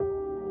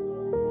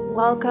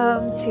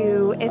Welcome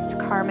to It's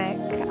Karmic.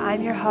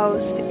 I'm your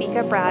host,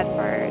 Vika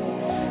Bradford.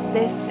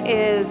 This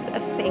is a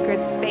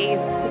sacred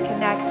space to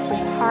connect with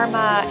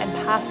karma and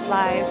past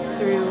lives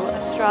through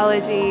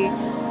astrology,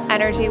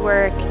 energy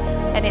work,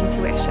 and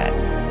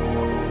intuition.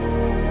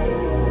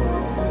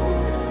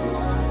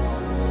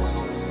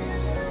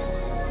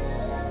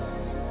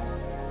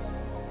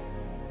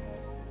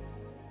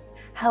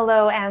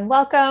 Hello and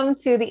welcome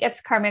to the It's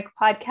Karmic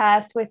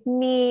podcast with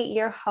me,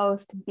 your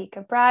host,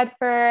 Vika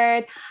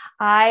Bradford.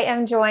 I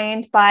am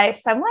joined by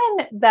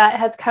someone that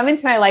has come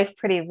into my life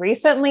pretty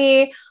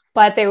recently,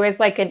 but there was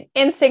like an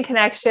instant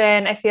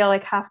connection. I feel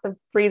like half the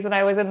reason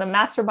I was in the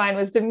mastermind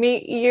was to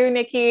meet you,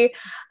 Nikki.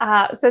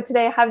 So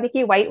today I have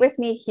Nikki White with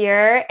me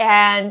here,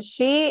 and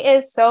she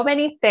is so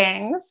many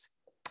things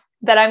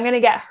that I'm going to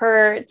get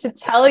her to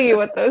tell you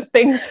what those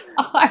things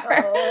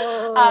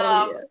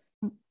are.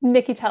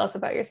 Nikki, tell us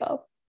about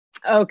yourself.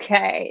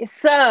 Okay,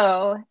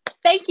 so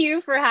thank you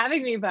for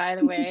having me, by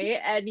the way.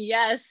 And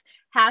yes,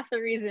 half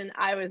the reason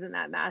I was in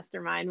that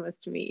mastermind was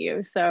to meet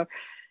you. So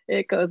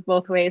it goes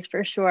both ways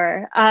for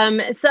sure. I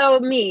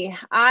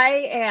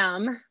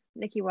am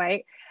Nikki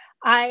White.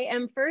 I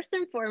am first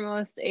and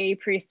foremost a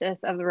priestess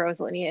of the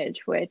Rose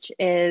lineage, which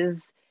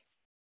is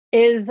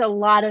a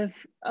lot of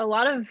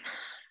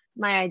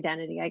my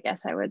identity, I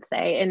guess I would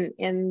say,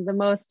 in the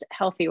most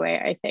healthy way,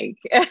 I think.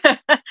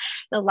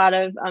 A lot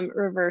of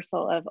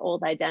reversal of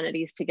old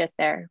identities to get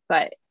there,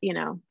 but it's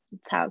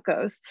how it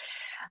goes.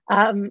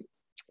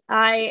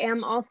 I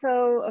am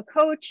also a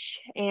coach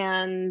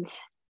and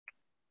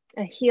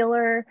a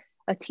healer,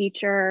 a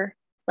teacher,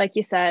 like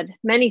you said,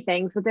 many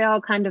things, but they all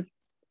kind of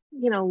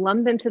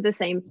lump into the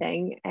same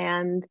thing.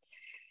 And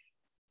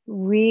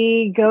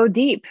we go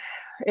deep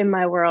in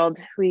my world.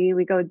 We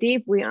go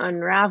deep, we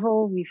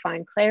unravel, we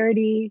find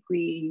clarity,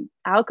 we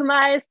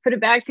alchemize, put it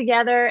back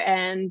together,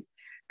 and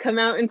come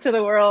out into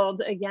the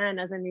world again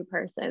as a new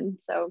person.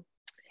 So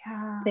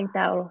yeah, I think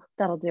that'll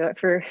do it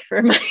for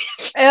my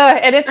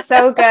and it's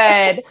so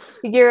good.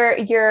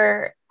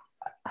 Your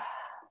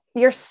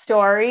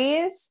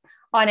stories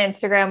on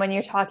Instagram when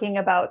you're talking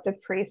about the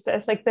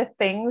priestess, like the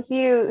things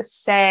you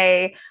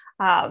say.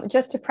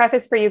 Just to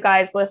preface for you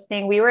guys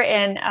listening, we were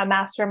in a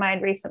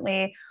mastermind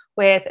recently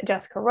with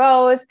Jessica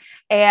Rose,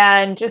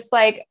 and just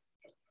like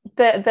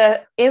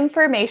the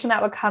information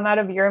that would come out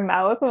of your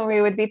mouth when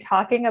we would be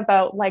talking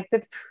about like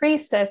the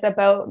priestess,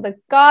 about the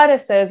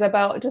goddesses,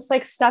 about just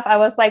like stuff, I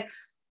was like,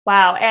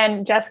 wow.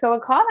 And Jessica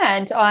would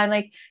comment on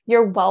like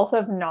your wealth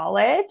of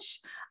knowledge,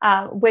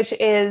 which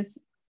is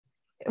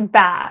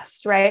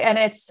vast, right? And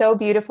it's so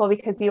beautiful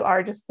because you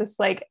are just this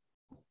like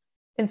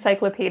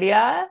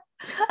encyclopedia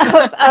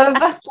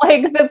of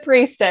like the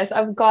priestess,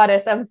 of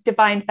goddess, of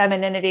divine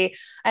femininity,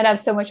 and of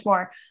so much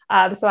more.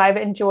 So I've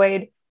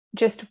enjoyed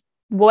just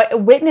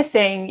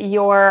witnessing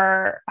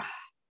your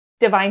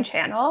divine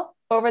channel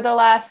over the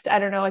last, I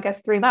don't know, I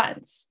guess 3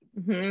 months.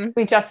 Mm-hmm.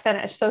 We just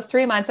finished. So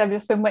 3 months, I've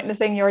just been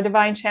witnessing your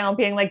divine channel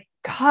being like,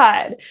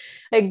 God,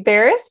 like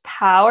there is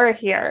power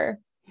here.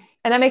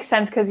 And that makes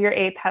sense because your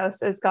 8th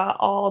house has got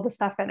all the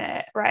stuff in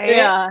it, right?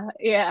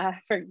 Yeah.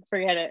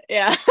 Forget it.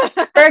 Yeah.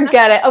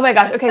 Forget it. Oh my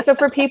gosh. Okay. So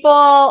for people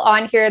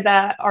on here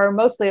that are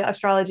mostly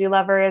astrology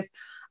lovers,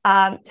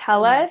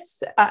 tell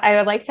us, I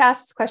would like to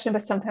ask this question,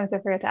 but sometimes I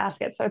forget to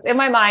ask it. So it's in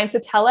my mind. So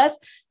tell us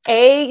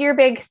your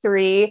big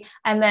 3,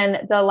 and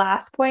then the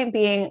last point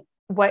being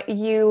what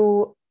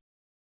you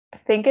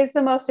think is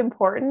the most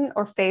important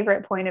or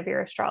favorite point of your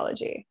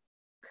astrology.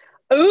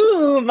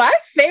 Ooh, my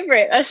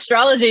favorite.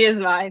 Astrology is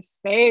my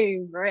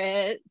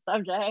favorite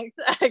subject.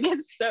 I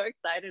get so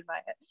excited by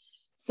it.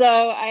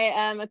 So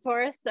I am a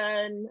Taurus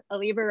sun, a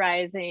Libra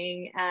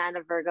rising, and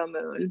a Virgo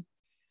moon.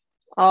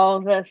 All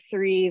the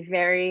 3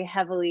 very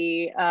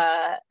heavily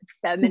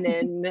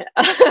feminine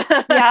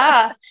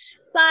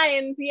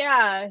signs.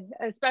 Yeah.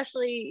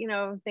 Especially,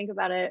 think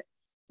about it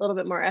a little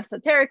bit more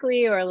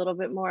esoterically, or a little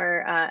bit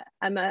more,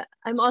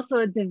 I'm also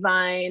a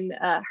divine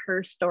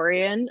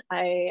herstory.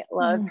 I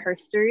love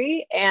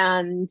herstory.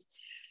 And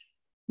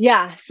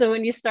yeah, so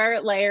when you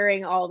start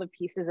layering all the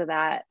pieces of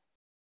that,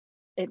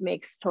 it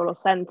makes total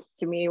sense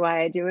to me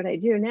why I do what I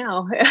do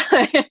now.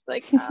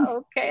 Like,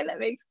 oh, okay, that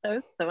makes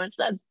so much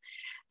sense.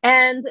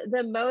 And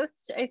the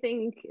most, I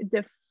think,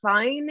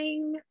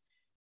 defining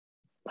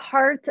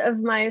part of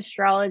my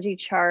astrology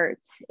chart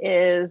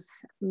is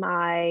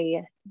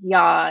my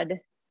yod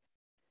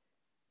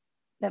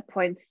that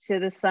points to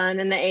the sun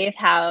in the 8th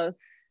house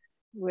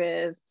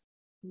with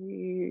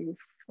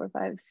 4,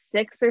 5,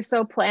 6 or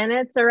so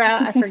planets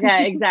around. I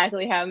forget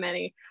exactly how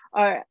many.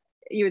 Or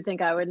you would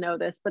think I would know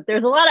this, but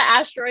there's a lot of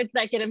asteroids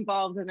that get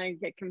involved and I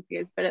get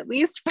confused, but at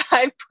least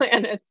 5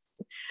 planets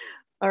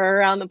are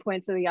around the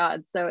points of the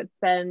yod. So it's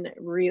been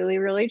really,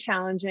 really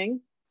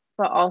challenging,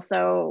 but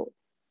also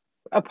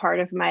a part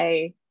of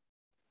my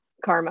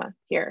karma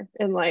here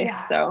in life. Yeah.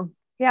 So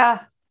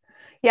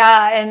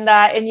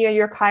and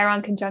your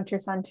Chiron conjunct your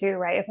sun too,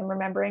 right? If I'm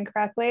remembering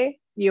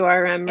correctly. You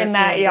are remembering in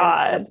that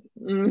yod.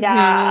 Mm-hmm.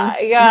 Yeah.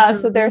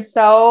 Mm-hmm. So there's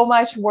so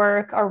much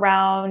work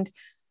around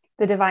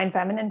the divine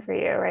feminine for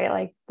you,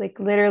 right? Like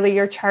literally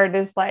your chart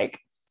is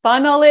like,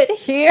 funnel it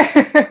here.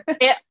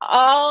 It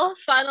all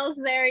funnels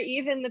there.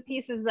 Even the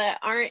pieces that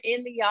aren't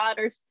in the yacht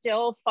are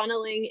still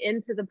funneling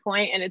into the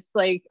point. And it's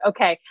like,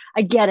 okay,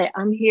 I get it.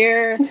 I'm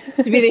here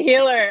to be the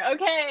healer.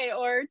 Okay.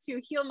 Or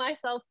to heal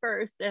myself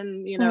first.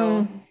 And,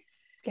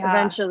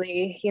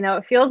 eventually,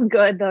 it feels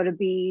good though to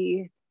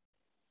be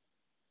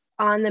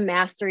on the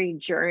mastery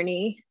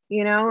journey,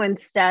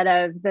 instead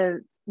of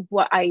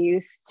what I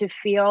used to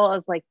feel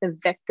as like the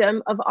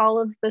victim of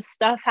all of the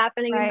stuff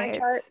happening in my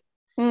chart.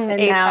 And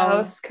eighth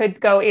house could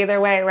go either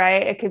way,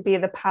 right? It could be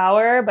the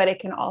power, but it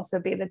can also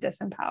be the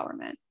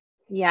disempowerment.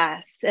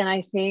 Yes. And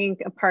I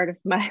think a part of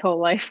my whole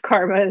life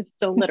karma is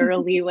to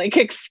literally like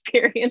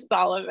experience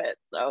all of it.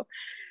 So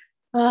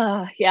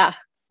yeah,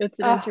 it's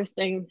an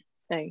interesting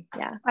thing.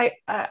 Yeah.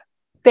 I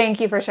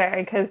thank you for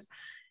sharing, because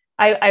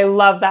I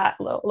love that.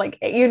 Like,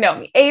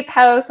 me, eighth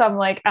house, I'm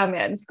like, I'm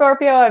in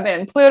Scorpio, I'm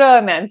in Pluto,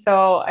 I'm in.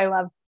 So I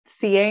love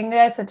seeing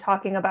this and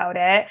talking about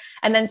it,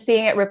 and then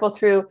seeing it ripple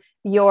through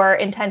your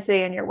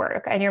intensity in your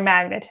work and your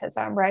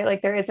magnetism, right?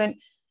 Like it's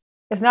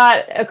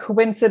not a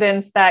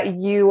coincidence that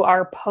you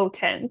are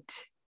potent,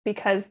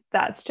 because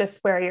that's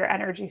just where your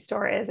energy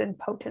store is, in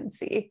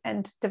potency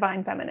and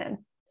divine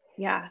feminine.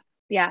 Yeah.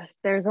 Yes.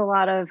 There's a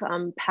lot of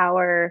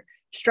power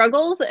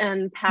struggles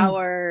and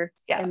power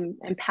and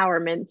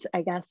empowerment,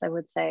 I guess I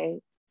would say,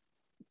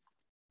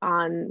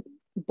 on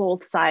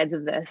both sides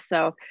of this.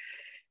 So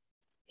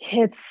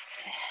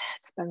it's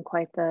been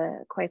quite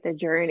the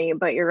journey,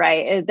 but you're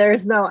right.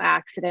 There's no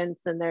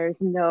accidents, and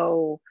there's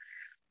no,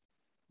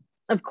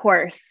 of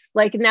course,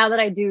 like now that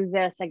I do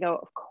this, I go,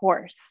 of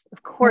course,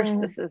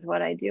 this is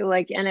what I do.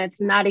 Like, and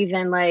it's not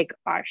even like,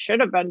 I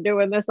should have been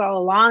doing this all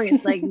along.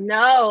 It's like,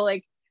 no,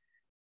 like,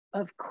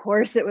 of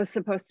course it was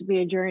supposed to be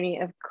a journey.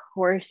 Of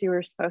course you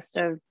were supposed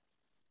to,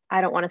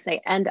 I don't want to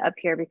say end up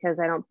here, because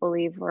I don't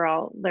believe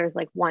there's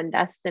like one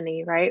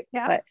destiny, right?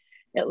 Yeah. But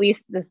at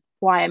least this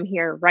why I'm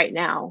here right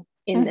now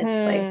in this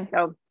place.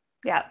 So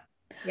yeah.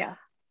 Yeah.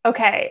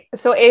 Okay.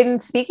 So in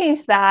speaking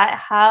to that,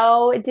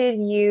 how did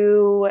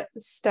you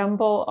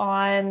stumble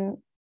on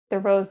the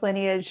Rose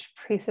lineage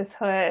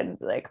priestesshood?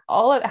 Like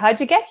how'd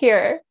you get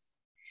here?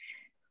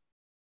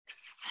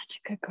 Such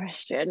a good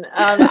question.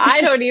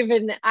 I don't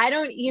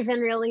even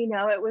really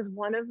know. It was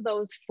one of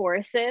those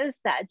forces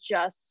that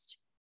just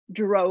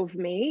drove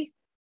me.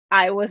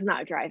 I was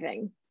not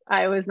driving.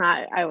 I was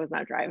not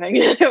driving.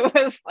 It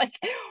was like,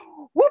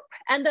 whoop,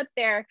 end up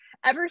there.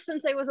 Ever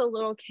since I was a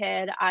little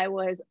kid, I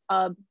was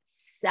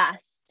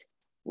obsessed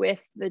with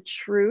the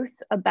truth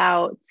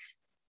about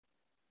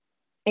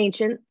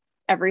ancient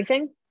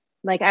everything.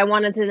 Like, I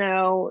wanted to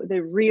know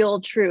the real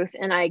truth.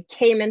 And I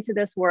came into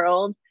this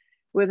world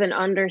with an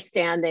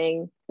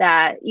understanding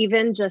that,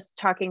 even just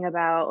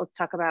let's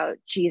talk about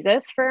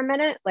Jesus for a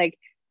minute, like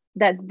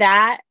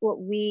that what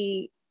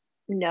we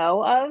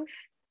know of,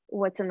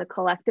 what's in the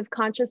collective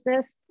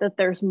consciousness, that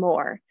there's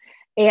more.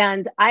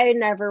 And I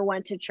never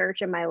went to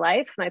church in my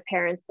life. My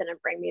parents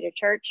didn't bring me to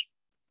church.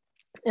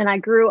 And I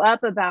grew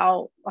up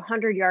about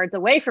 100 yards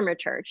away from a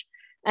church.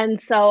 And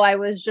so I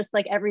was just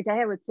like, every day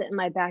I would sit in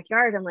my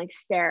backyard and like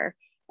stare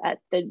at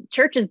the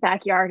church's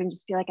backyard and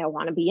just be like, I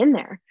want to be in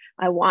there.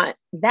 I want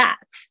that.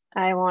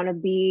 I want to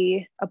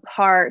be a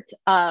part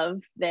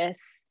of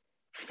this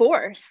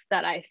force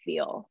that I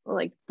feel,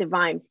 like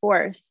divine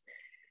force.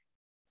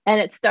 And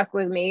it stuck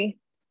with me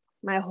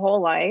my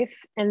whole life.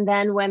 And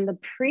then when the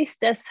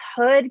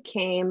priestesshood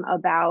came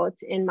about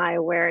in my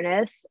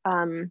awareness,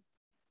 I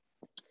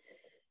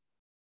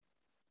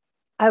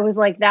was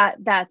like,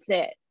 that's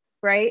it,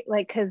 right?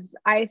 Like, because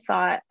I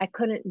thought I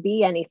couldn't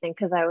be anything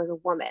because I was a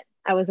woman.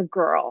 I was a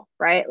girl,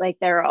 right? Like,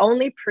 there are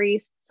only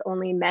priests,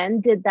 only men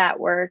did that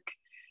work.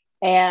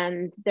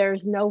 And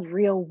there's no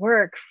real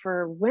work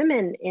for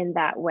women in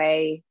that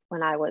way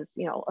when I was,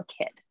 a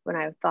kid, when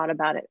I thought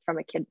about it from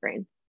a kid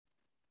brain.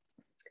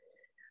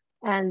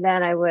 And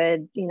then I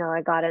would,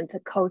 I got into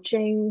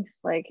coaching,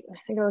 like, I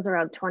think it was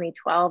around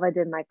 2012, I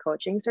did my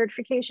coaching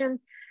certification.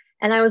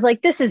 And I was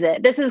like, this is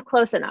it. This is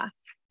close enough.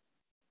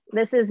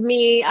 This is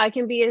me. I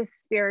can be a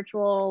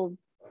spiritual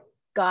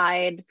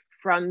guide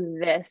from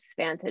this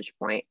vantage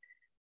point.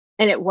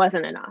 And it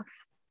wasn't enough.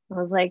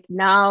 I was like,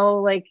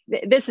 no, like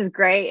this is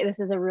great. This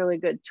is a really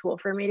good tool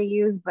for me to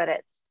use, but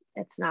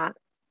it's not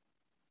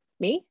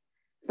me.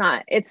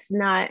 It's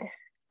not,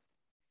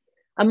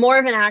 I'm more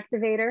of an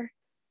activator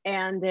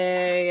and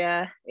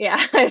a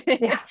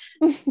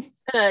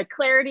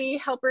clarity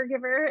helper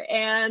giver.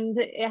 And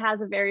it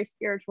has a very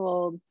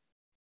spiritual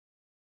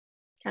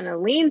kind of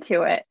lean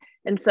to it.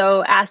 And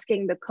so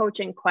asking the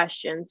coaching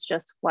questions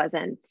just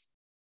wasn't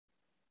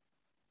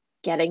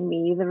getting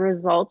me the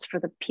results for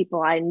the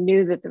people I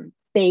knew that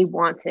they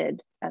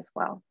wanted as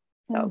well.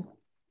 So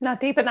not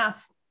deep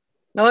enough.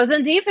 It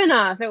wasn't deep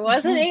enough. It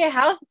wasn't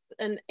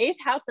an eighth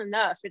house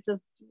enough. It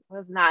just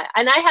was not.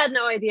 And I had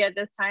no idea at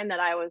this time that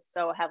I was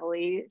so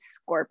heavily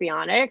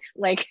scorpionic,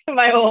 like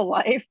my whole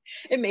life.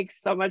 It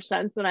makes so much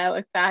sense when I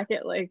look back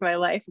at like my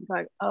life and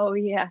go, oh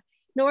yeah,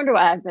 No wonder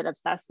why I've been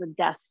obsessed with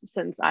death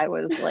since I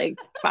was like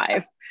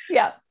 5.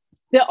 Yeah.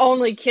 The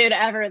only kid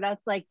ever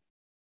that's like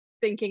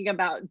thinking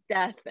about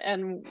death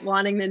and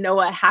wanting to know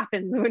what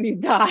happens when you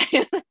die.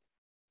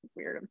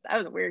 Weird. I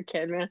was a weird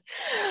kid, man.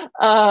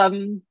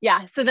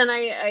 Yeah. So then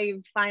I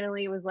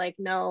finally was like,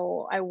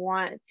 no, I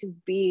want to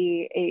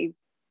be a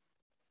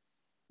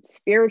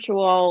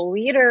spiritual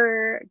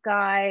leader,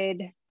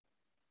 guide,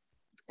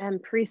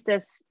 and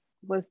priestess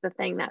was the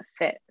thing that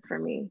fit for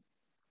me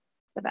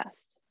the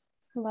best.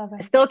 I love it.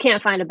 I still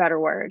can't find a better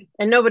word,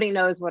 and nobody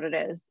knows what it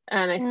is,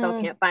 and I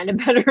still can't find a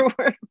better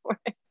word for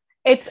it.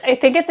 I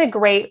think it's a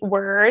great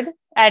word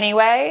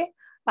anyway,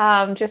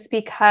 just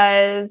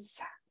because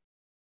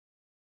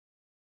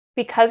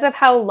of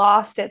how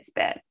lost it's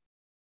been.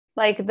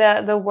 Like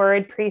the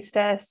word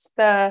priestess,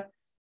 the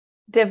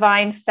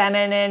divine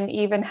feminine,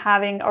 even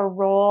having a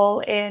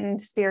role in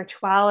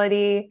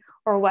spirituality,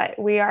 or what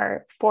we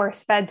are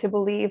force-fed to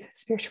believe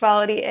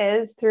spirituality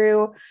is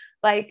through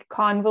like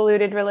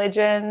convoluted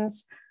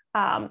religions.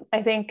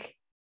 I think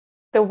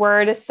the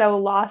word is so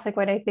lost. Like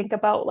when I think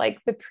about like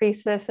the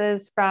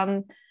priestesses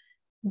from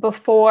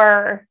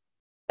before,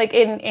 like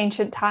in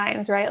ancient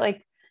times, right?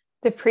 Like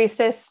the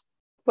priestess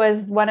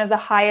was one of the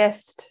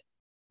highest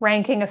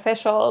ranking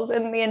officials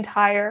in the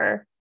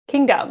entire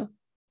kingdom.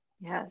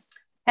 Yes.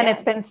 And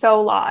it's been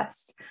so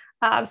lost.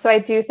 So I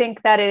do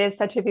think that it is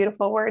such a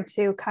beautiful word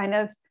to kind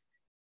of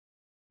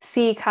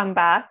see come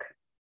back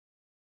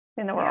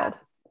in the world.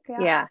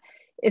 Yeah.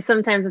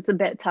 Sometimes it's a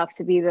bit tough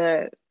to be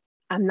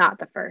I'm not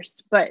the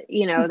first, but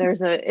you know,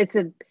 it's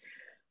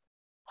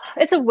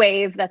a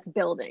wave that's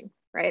building,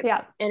 right?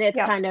 Yeah. And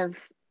it's kind of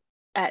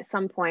at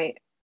some point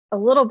a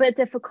little bit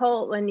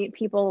difficult when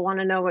people want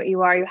to know what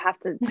you are. You have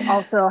to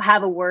also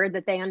have a word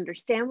that they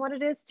understand what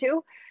it is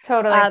too.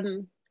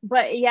 Totally.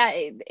 But yeah,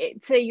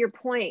 to your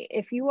point,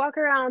 if you walk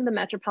around the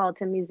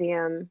Metropolitan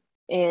Museum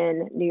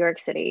in New York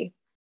City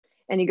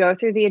and you go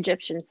through the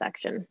Egyptian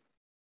section,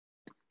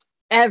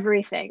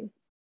 everything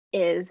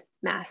is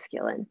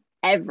masculine.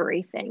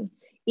 Everything.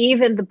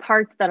 Even the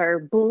parts that are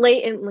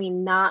blatantly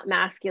not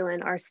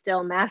masculine are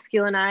still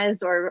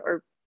masculinized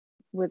or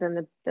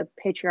within the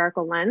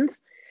patriarchal lens.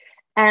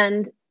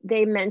 And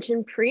they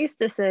mention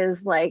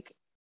priestesses like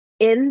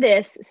in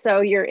this.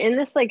 So you're in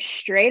this like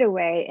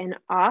straightaway, and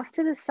off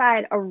to the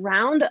side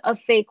around a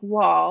fake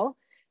wall,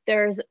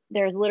 there's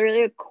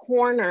literally a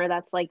corner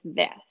that's like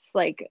this.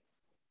 Like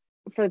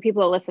for the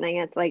people listening,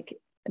 it's like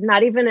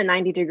not even a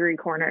 90-degree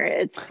corner.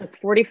 It's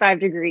like 45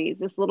 degrees,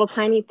 this little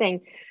tiny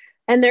thing.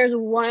 And there's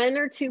 1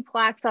 or 2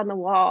 plaques on the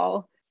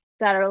wall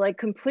that are like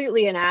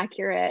completely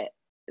inaccurate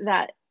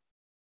that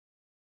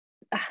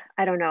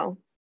I don't know.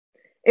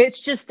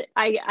 It's just,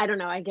 I don't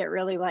know. I get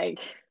really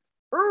like,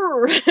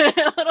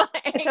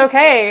 it's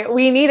okay.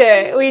 We need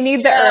it. We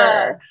need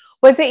the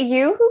Was it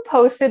you who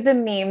posted the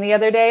meme the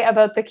other day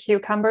about the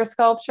cucumber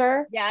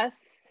sculpture? Yes.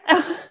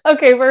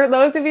 Okay, for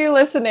those of you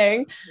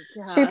listening,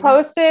 she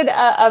posted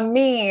a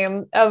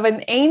meme of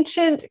an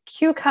ancient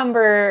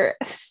cucumber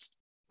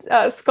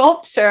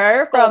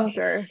sculpture from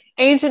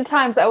ancient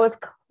times that was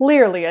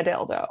clearly a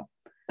dildo.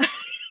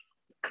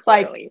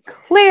 Like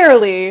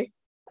clearly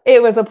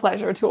it was a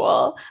pleasure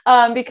tool,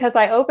 because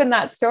I opened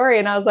that story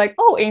and I was like,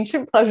 oh,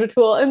 ancient pleasure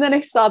tool. And then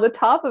I saw the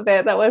top of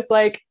it that was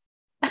like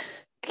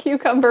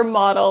cucumber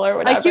model or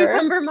whatever. A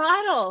cucumber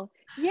model.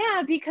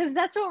 Yeah, because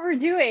that's what we're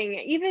doing.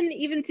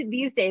 Even to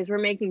these days, we're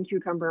making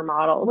cucumber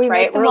models. We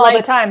right? make them all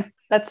the time.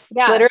 That's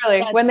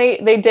literally when they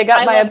dig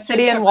up my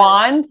obsidian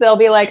wand, they'll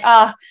be like,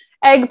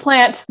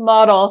 eggplant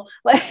model.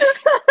 Like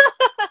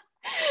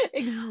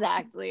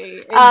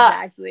exactly.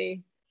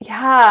 Yeah,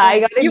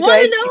 I got it. You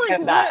want to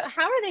know like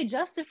how are they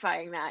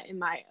justifying that in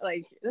my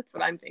that's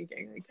what I'm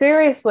thinking. Like,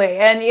 seriously.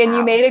 And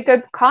you made a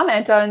good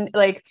comment on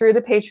like through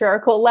the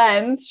patriarchal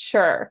lens,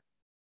 sure.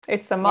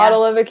 It's the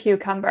model of a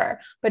cucumber.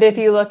 But if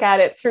you look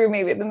at it through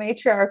maybe the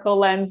matriarchal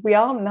lens, we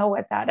all know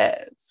what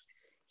that is.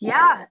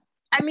 Yeah.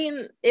 I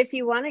mean, if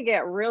you want to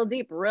get real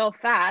deep, real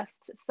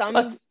fast, some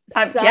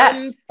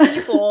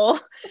people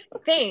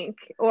think,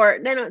 or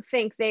they don't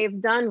think,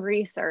 they've done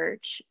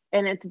research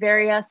and it's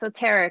very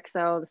esoteric.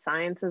 So the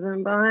science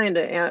isn't behind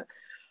it yet.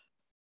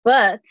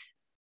 But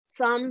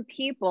some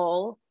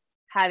people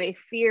have a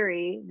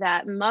theory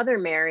that Mother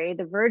Mary,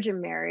 the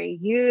Virgin Mary,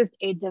 used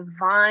a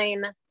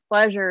divine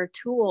pleasure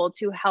tool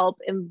to help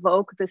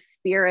invoke the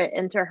spirit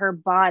into her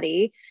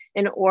body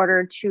in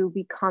order to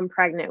become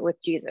pregnant with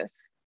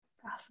Jesus.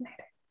 Fascinating.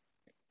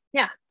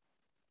 Yeah.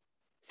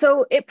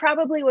 So it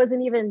probably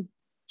wasn't even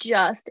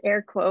just,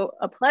 air quote,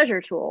 a pleasure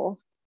tool,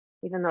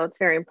 even though it's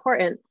very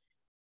important.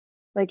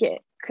 Like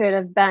it could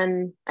have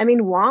been, I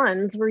mean,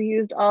 wands were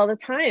used all the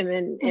time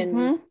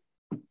in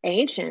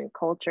ancient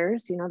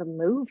cultures, to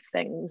move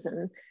things,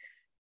 and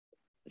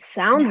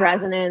sound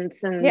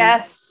resonance, and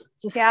just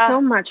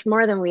so much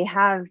more than we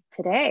have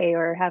today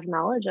or have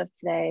knowledge of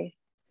today.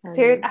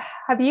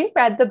 Have you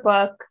read the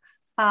book,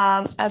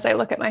 as I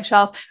look at my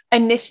shelf,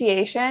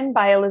 Initiation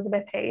by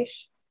Elizabeth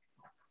Haish?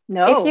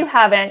 No. If you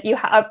haven't,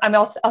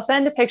 I'll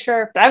send a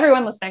picture to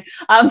everyone listening.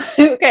 So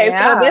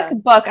this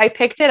book, I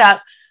picked it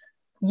up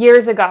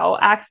years ago,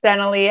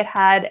 accidentally, it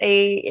had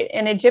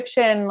an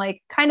Egyptian,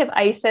 like kind of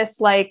Isis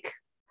like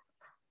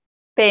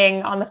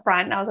thing on the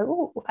front. And I was like,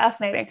 oh,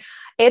 fascinating.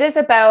 It is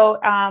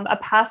about a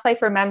past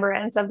life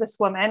remembrance of this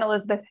woman,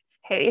 Elizabeth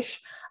Heish,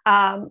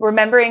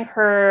 remembering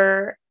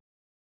her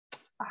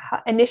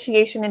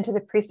initiation into the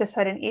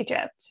priestesshood in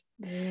Egypt.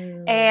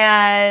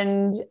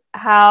 And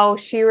how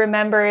she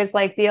remembers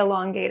like the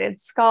elongated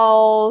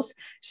skulls.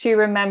 She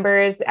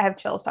remembers, I have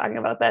chills talking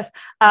about this.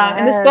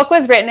 And this book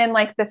was written in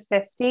like the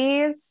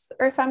 50s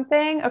or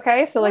something.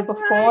 Okay. So like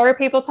before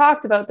people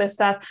talked about this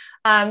stuff,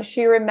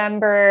 she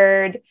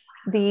remembered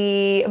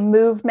the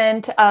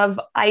movement of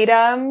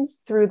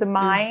items through the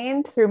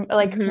mind, through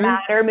like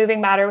matter,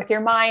 moving matter with your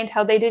mind,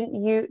 how they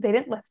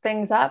didn't lift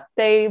things up.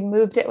 They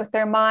moved it with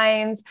their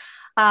minds.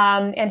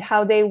 And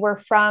how they were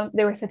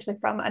essentially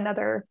from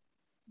another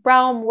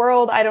realm,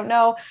 world, I don't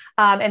know.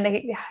 And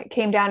they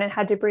came down and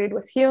had to breed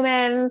with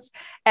humans.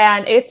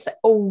 And it's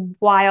a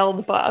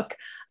wild book.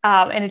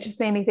 And it just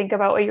made me think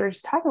about what you were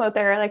just talking about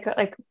there.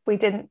 Like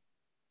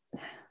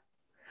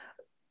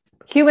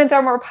humans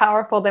are more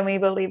powerful than we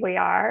believe we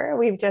are.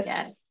 We've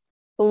just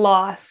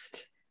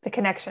lost the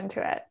connection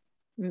to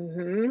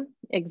it.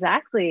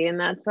 Exactly. And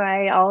that's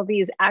why all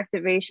these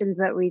activations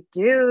that we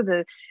do,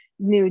 the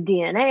new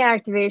DNA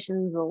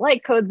activations, the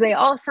light codes, they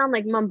all sound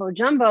like mumbo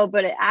jumbo,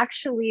 but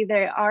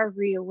they are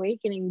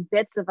reawakening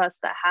bits of us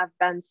that have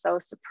been so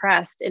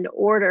suppressed in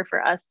order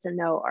for us to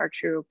know our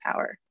true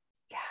power.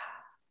 Yeah.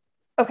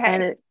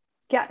 Okay.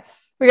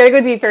 Yes. We got to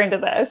go deeper into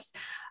this.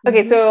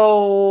 Okay.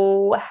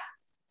 So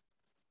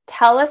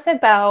tell us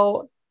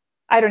about,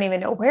 I don't even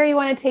know where you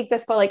want to take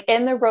this, but like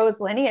in the Rose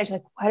lineage,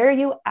 like what are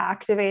you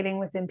activating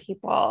within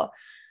people?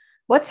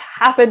 What's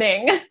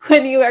happening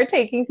when you are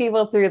taking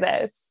people through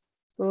this?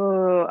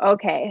 Ooh,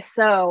 okay.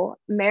 So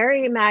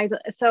Mary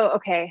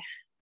Magdalene.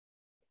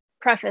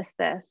 Preface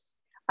this.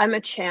 I'm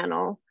a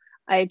channel.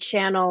 I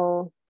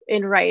channel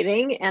in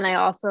writing and I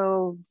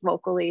also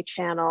vocally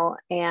channel.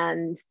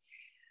 And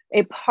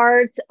a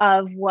part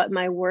of what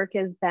my work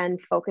has been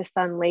focused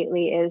on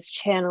lately is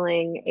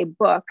channeling a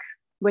book,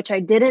 which I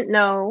didn't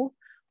know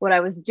what I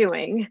was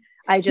doing.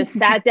 I just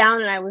sat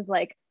down and I was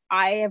like,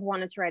 I have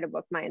wanted to write a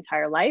book my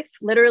entire life.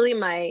 Literally,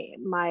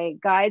 my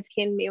guides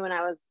came to me when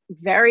I was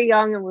very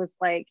young and was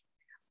like,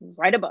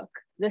 write a book.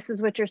 This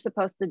is what you're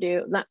supposed to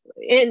do.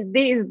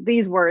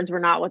 These words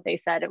were not what they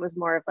said. It was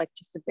more of like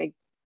just a big,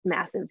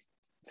 massive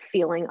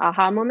feeling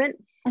aha moment.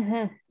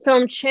 So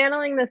I'm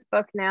channeling this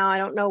book now. I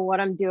don't know what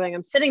I'm doing.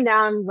 I'm sitting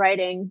down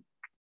writing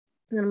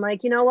and I'm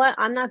like, you know what?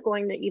 I'm not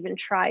going to even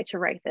try to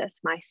write this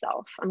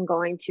myself. I'm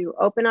going to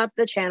open up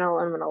the channel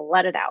and I'm going to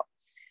let it out.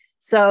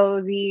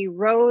 So the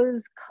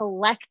Rose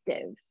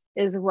Collective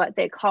is what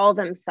they call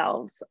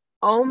themselves,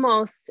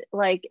 almost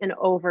like an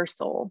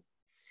oversoul.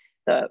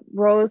 The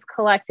Rose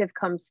Collective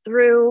comes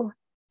through,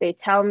 they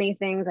tell me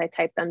things, I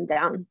type them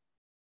down.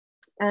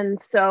 And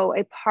so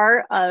a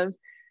part of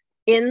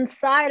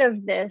inside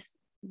of this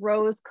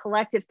Rose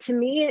Collective, to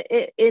me,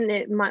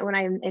 when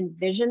I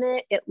envision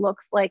it, it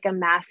looks like a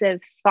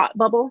massive thought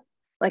bubble,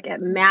 like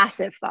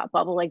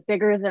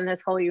bigger than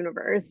this whole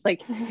universe,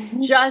 like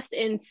just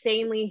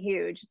insanely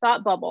huge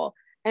thought bubble.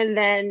 And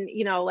then,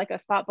 like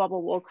a thought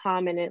bubble will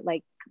come and it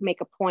like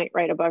make a point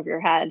right above your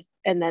head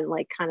and then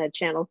like kind of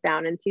channels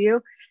down into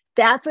you.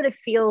 That's what it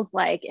feels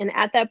like. And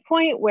at that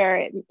point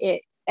where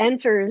it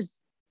enters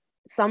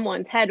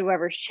someone's head,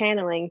 whoever's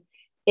channeling,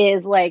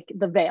 is like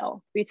the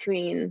veil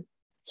between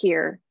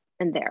here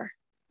and there.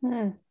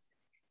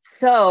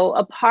 So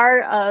a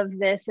part of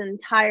this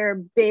entire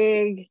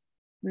big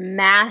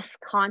mass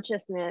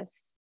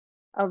consciousness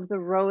of the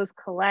Rose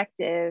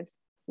Collective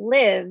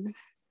lives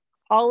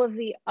all of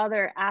the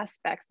other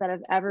aspects that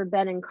have ever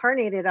been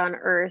incarnated on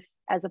Earth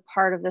as a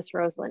part of this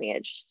Rose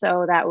lineage.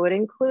 So that would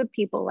include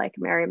people like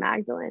Mary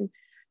Magdalene,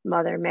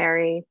 Mother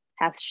Mary,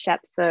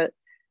 Hatshepsut.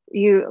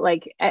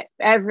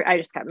 I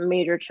just got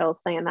major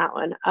chills saying that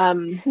one.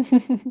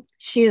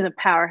 She's a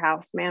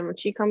powerhouse, man. When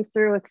she comes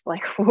through, it's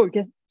like,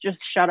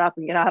 just shut up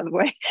and get out of the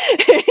way.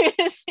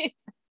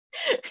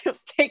 She'll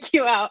take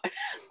you out.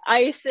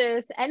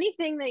 Isis,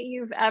 anything that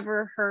you've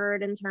ever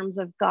heard in terms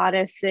of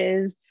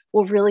goddesses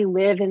will really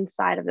live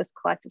inside of this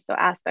collective. So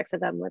aspects of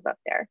them live up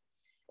there.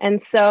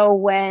 And so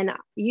when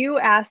you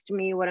asked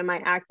me, what am I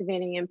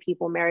activating in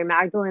people? Mary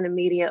Magdalene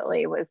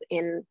immediately was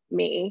in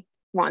me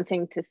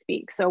wanting to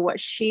speak. So what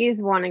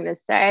she's wanting to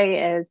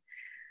say is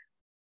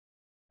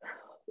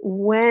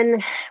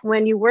when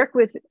you work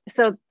with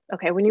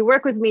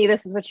me,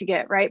 this is what you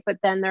get, right? But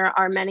then there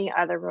are many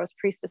other Rose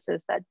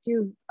priestesses that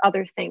do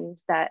other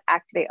things, that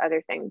activate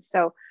other things.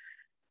 So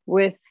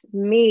with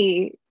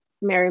me,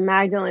 Mary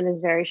Magdalene is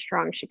very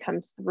strong. She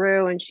comes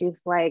through and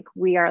she's like,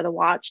 we are the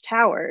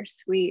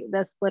watchtowers.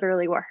 That's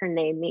literally what her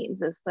name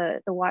means, is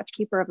the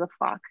watchkeeper of the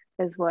flock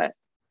is what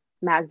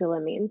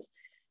Magdalene means.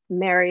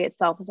 Mary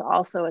itself is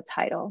also a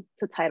title.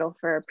 It's a title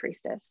for a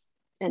priestess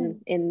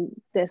in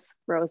this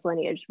Rose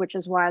lineage, which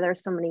is why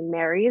there's so many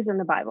Marys in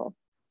the Bible.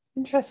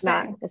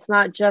 Interesting. It's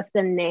not just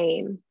a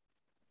name,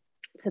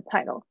 it's a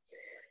title.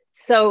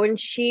 So when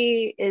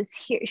she is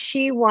here,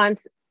 she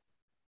wants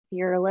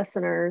your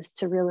listeners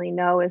to really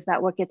know is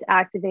that what gets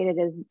activated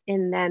is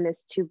in them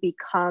is to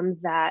become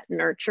that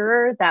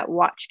nurturer, that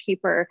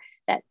watchkeeper,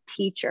 that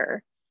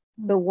teacher,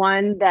 the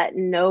one that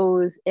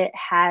knows it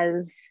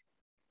has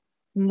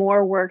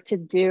more work to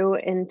do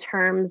in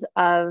terms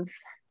of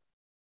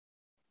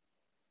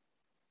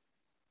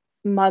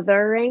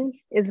mothering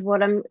is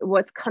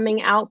what's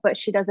coming out, but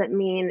she doesn't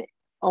mean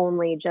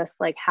only just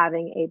like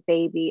having a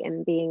baby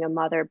and being a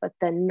mother, but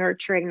the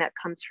nurturing that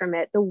comes from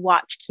it, the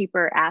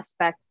watchkeeper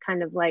aspect,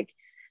 kind of like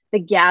the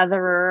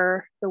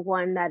gatherer, the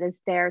one that is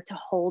there to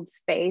hold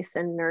space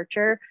and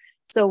nurture.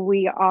 So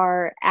we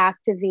are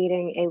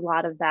activating a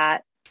lot of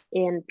that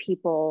in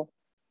people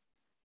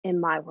in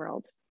my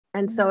world.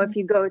 And so if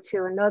you go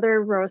to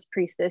another rose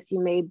priestess, you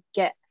may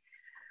get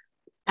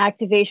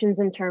activations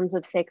in terms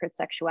of sacred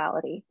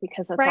sexuality,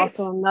 because that's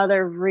also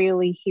another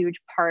really huge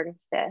part of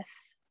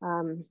this.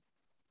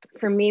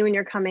 For me, when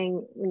you're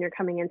coming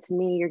into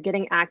me, you're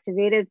getting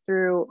activated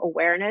through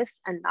awareness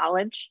and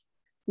knowledge,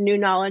 new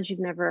knowledge you've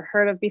never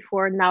heard of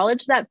before,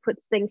 knowledge that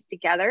puts things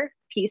together,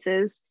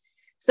 pieces.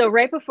 So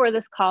right before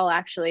this call,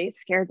 actually, it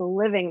scared the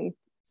living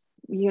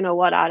you know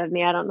what out of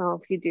me. I don't know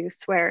if you do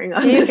swearing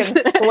on you this.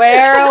 can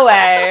swear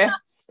away,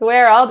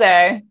 swear all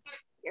day.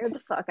 Scared the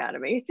fuck out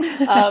of me.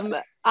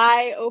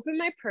 I opened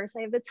my purse.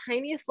 I have the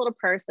tiniest little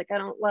purse. Like, I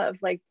don't love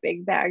like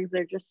big bags.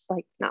 They're just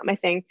like not my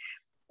thing.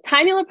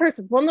 Tiny little purse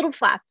with one little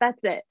flap.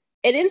 That's it.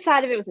 And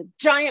inside of it was a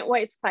giant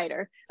white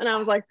spider. And I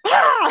was like,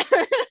 ah!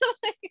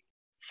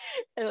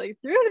 I like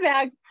threw the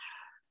bag.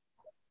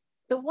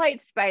 The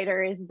white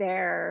spider is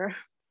there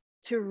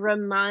to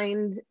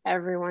remind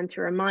everyone,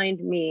 to remind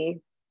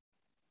me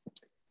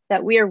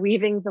that we are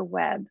weaving the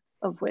web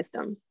of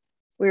wisdom.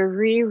 We're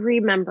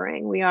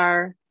remembering. We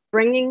are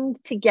bringing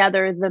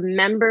together the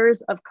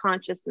members of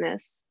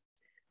consciousness,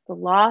 the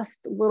lost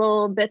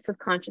little bits of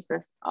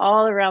consciousness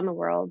all around the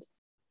world,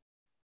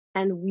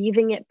 and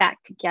weaving it back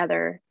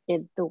together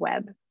in the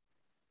web.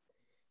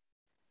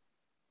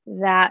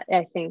 That,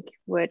 I think,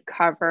 would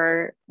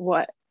cover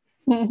what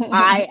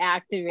I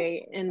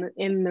activate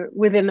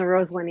within the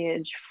rose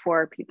lineage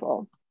for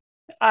people.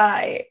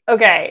 So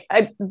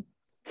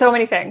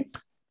many things.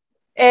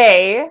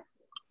 The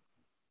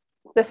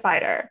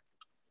spider.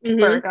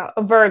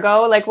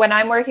 Virgo, like when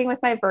I'm working with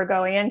my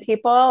Virgoian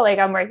people, like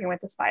I'm working with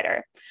the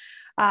spider.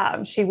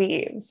 She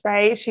weaves,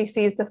 right? She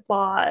sees the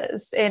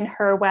flaws in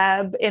her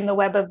web, in the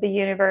web of the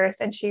universe,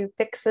 and she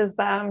fixes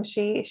them.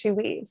 She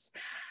weaves.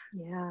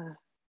 Yeah.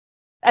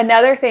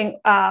 Another thing,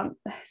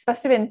 this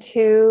must have been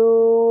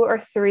 2 or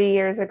 3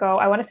 years ago.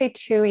 I want to say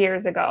 2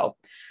 years ago,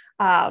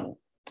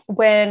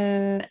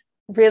 when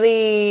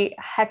really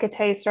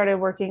Hecate started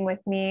working with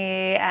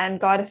me, and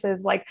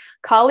goddesses like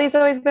Kali's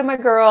always been my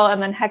girl,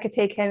 and then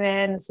Hecate came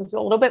in. This was a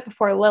little bit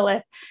before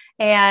Lilith,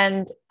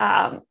 and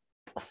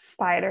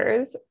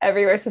spiders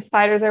everywhere. So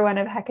spiders are one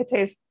of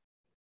Hecate's,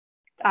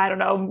 I don't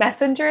know,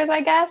 messengers,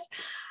 I guess.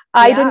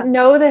 I didn't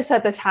know this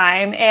at the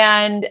time.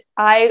 And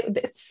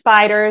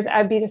spiders,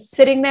 I'd be just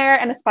sitting there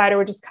and a spider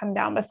would just come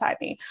down beside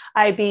me.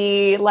 I'd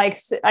be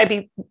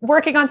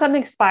working on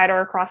something, spider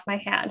across my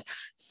hand.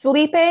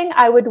 Sleeping,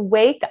 I would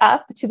wake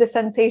up to the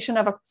sensation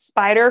of a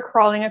spider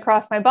crawling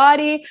across my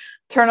body,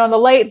 turn on the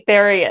light.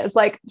 There he is.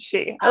 Let's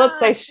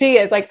say she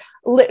is like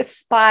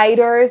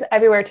spiders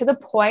everywhere, to the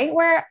point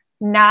where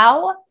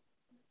now,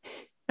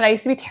 and I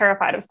used to be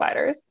terrified of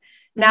spiders.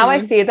 Now I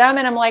see them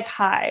and I'm like,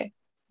 hi,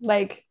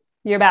 like,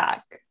 you're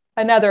back.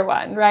 Another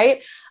one,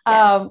 right?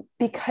 Yes.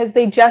 Because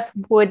they just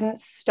wouldn't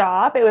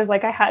stop. It was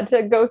like I had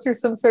to go through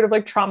some sort of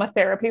like trauma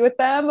therapy with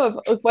them. Of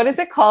what is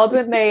it called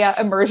when they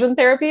immersion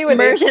therapy?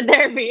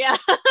 Therapy, yeah.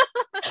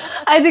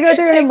 I had to go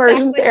through an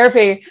immersion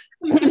therapy,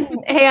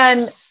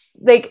 and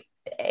like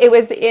it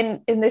was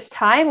in this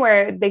time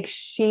where like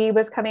she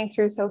was coming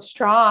through so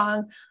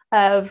strong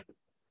of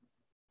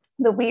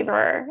the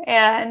weaver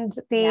and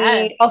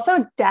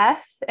also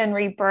death and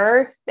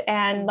rebirth,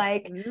 and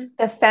like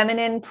the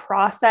feminine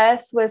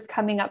process was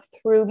coming up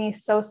through me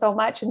so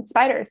much. And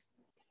spiders,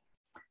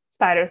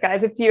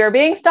 guys, if you're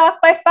being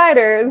stalked by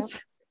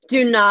spiders,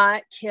 do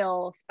not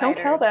kill spiders.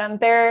 Don't kill them.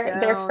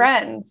 They're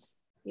friends.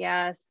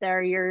 Yes, they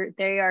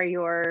are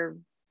your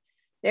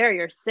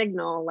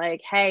signal,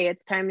 like, hey,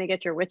 it's time to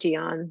get your witchy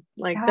on.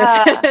 Like, this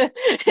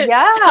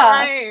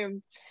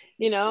time.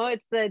 You know,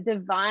 it's the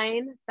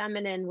divine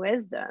feminine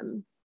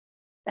wisdom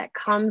that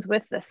comes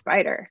with the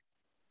spider.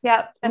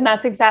 Yeah. And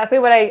that's exactly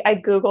what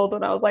I Googled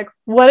when I was like,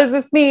 what does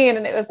this mean?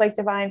 And it was like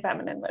divine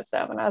feminine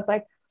wisdom. And I was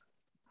like,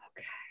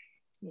 okay.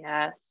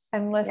 Yes.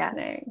 I'm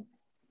listening. Yes.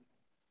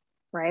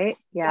 Right?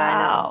 Yeah.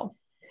 Wow.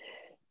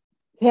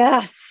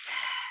 Yes.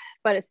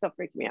 But it still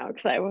freaked me out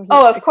because I was.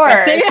 Oh, of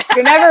course.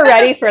 You're never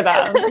ready for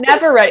them.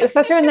 Never ready,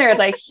 especially when they're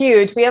like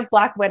huge. We have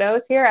black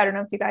widows here. I don't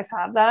know if you guys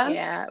have them.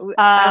 Yeah.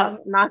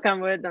 Knock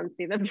on wood, don't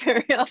see them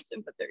very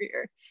often, but they're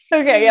here.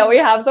 Okay. Yeah. We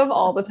have them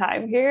all the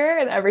time here.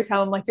 And every time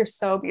I'm like, you're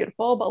so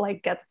beautiful, but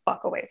like, get the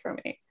fuck away from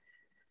me.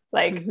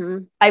 Like,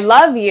 Mm-hmm. I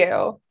love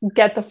you.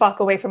 Get the fuck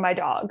away from my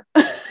dog.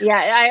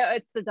 Yeah,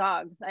 it's the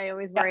dogs. I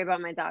always worry Yeah.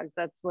 about my dogs.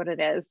 That's what it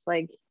is.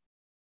 Like,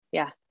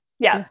 yeah.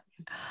 Yeah.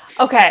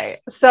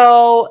 Okay.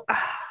 So,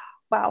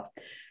 wow.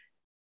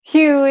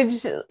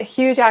 Huge,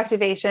 huge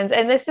activations.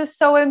 And this is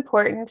so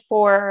important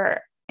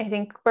for, I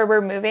think, where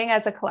we're moving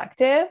as a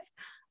collective.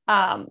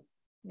 Yeah.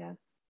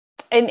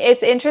 And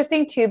it's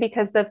interesting too,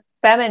 because the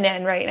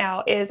feminine right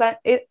now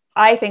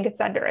I think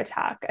it's under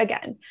attack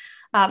again.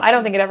 I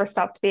don't think it ever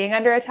stopped being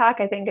under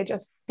attack. I think it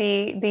just,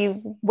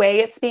 the way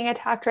it's being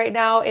attacked right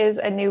now is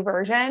a new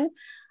version.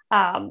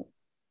 And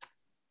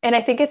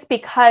I think it's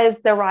because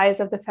the rise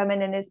of the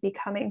feminine is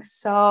becoming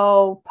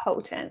so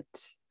potent.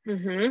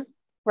 Mm-hmm.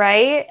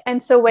 Right.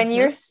 And so when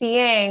you're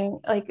seeing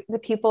like the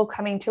people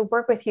coming to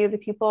work with you, the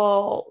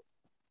people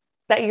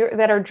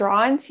that are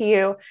drawn to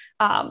you,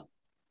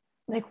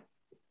 like,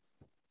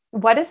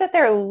 what is it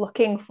they're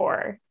looking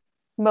for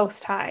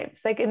most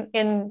times, like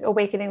in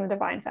awakening the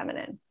divine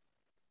feminine?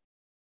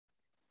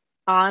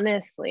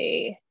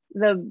 Honestly,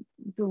 the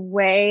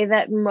way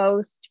that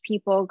most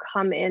people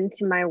come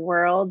into my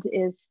world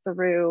is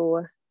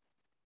through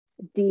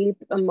deep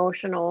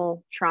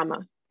emotional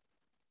trauma.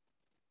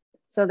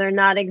 So they're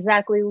not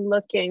exactly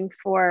looking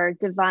for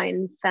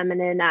divine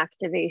feminine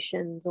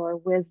activations or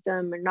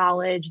wisdom or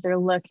knowledge. They're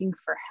looking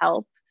for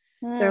help.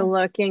 They're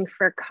looking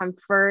for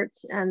comfort,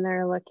 and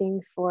they're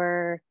looking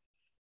for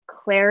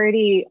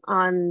clarity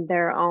on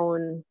their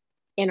own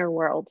inner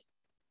world.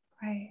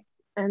 Right.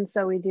 And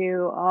so we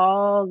do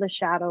all the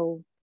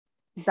shadow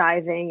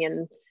diving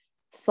and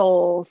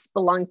soul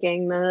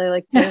spelunking that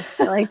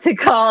I like to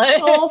call it.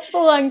 Soul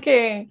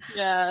spelunking.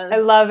 Yeah. I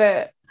love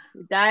it.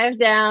 We dive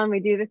down, we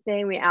do the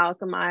thing, we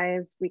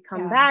alchemize, we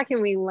come back,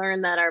 and we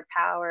learn that our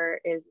power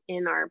is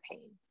in our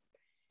pain.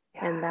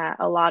 Yeah. And that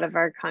a lot of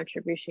our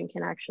contribution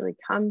can actually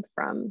come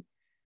from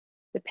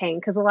the pain,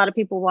 because a lot of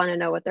people want to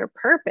know what their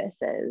purpose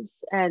is.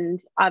 And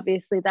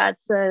obviously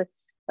that's a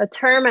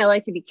term I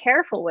like to be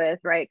careful with,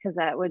 right? Because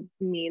that would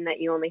mean that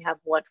you only have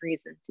one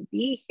reason to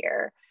be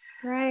here.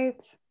 Right.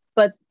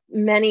 But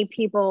many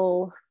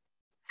people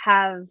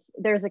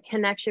there's a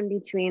connection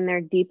between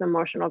their deep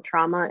emotional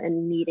trauma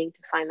and needing to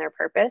find their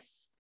purpose.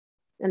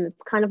 And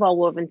it's kind of all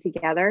woven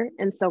together.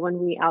 And so when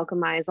we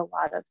alchemize a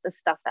lot of the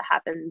stuff that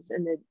happens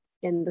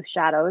in the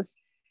shadows,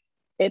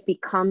 it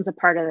becomes a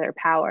part of their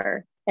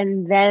power.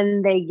 And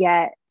then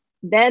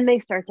they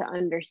start to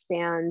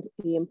understand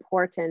the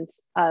importance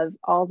of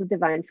all the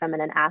divine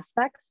feminine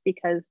aspects,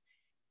 because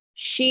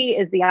she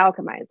is the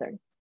alchemizer.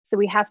 So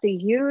we have to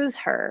use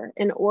her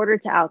in order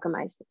to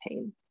alchemize the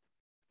pain.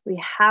 We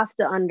have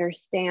to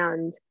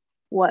understand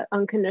what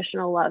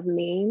unconditional love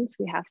means.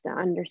 We have to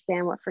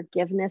understand what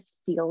forgiveness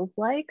feels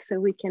like, so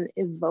we can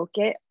evoke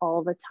it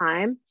all the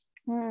time.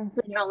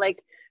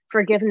 Like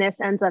forgiveness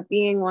ends up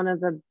being one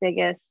of the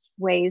biggest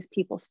ways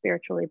people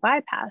spiritually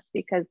bypass,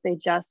 because they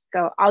just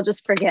go, I'll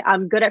just forget.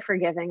 I'm good at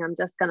forgiving. I'm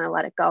just going to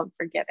let it go and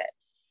forgive it.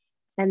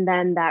 And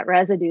then that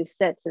residue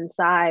sits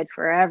inside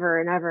forever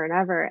and ever and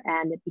ever.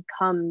 And it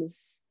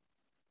becomes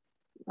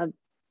a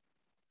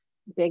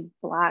big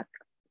black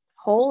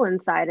hole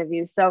inside of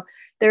you. So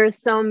there's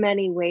so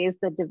many ways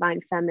the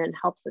divine feminine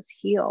helps us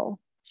heal.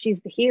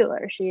 She's the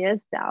healer. She is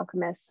the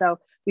alchemist. So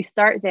we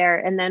start there.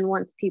 And then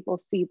once people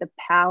see the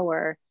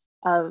power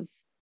of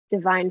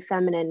divine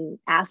feminine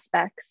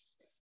aspects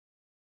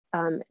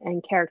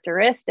and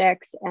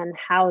characteristics and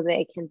how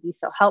they can be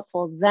so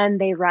helpful, then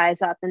they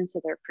rise up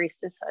into their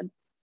priestesshood.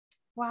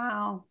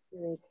 Wow.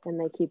 And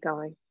they keep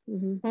going.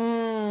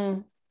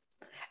 And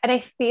I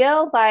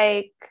feel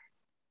like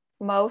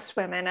most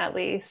women, at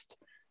least,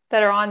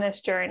 that are on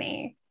this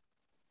journey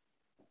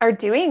are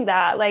doing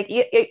that, like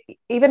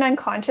even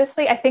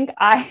unconsciously. I think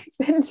I've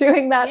been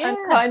doing that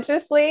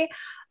unconsciously.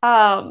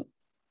 And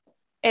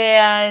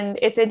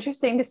it's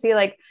interesting to see,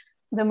 like,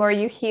 the more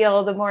you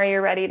heal, the more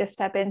you're ready to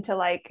step into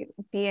like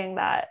being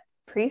that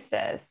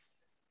priestess.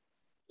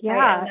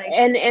 Yeah.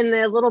 Right? And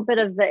the little bit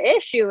of the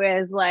issue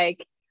is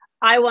like,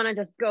 I want to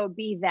just go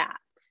be that.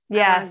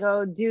 Yeah.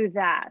 Go do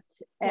that.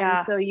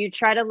 And so you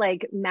try to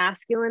like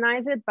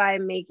masculinize it by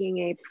making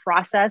a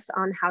process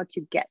on how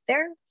to get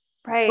there.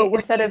 Right.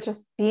 Instead of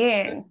just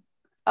being.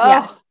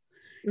 Oh,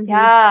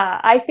 yeah.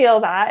 I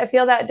feel that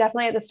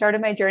definitely at the start of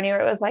my journey,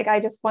 where it was like,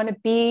 I just want to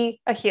be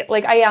a healer.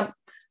 Like I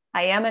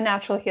am a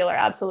natural healer.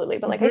 Absolutely.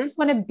 But like, I just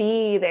want to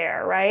be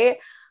there. Right.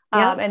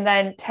 And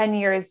then 10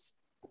 years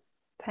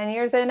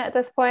in at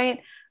this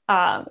point,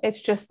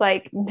 it's just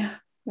like,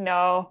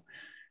 no,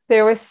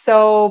 there was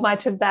so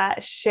much of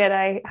that shit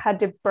I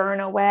had to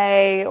burn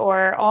away,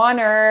 or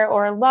honor,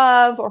 or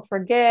love, or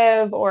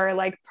forgive, or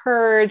like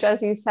purge,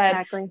 as you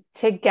said,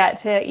 to get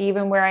to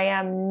even where I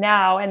am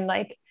now. And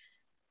like,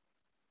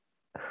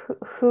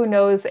 who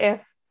knows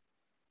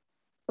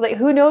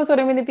who knows what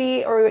I'm going to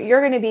be, or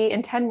you're going to be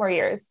in 10 more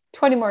years,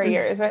 20 more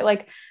years, right?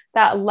 Like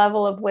that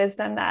level of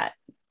wisdom that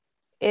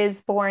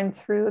is born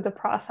through the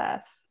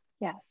process.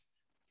 Yes.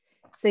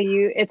 So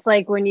it's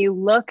like when you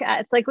look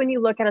at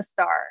a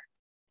star,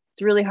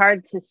 it's really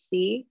hard to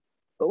see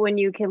But when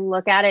you can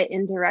look at it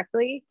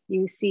indirectly,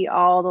 you see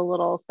all the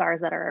little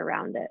stars that are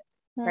around it,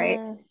 right?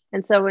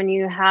 And so when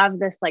you have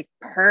this like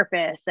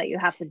purpose that you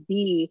have to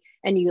be,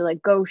 and you like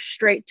go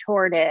straight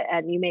toward it,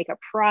 and you make a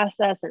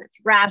process, and it's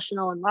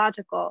rational and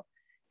logical,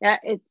 yeah,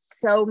 it's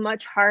so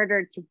much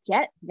harder to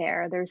get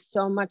there. There's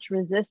so much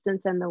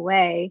resistance in the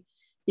way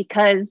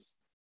because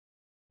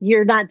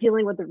you're not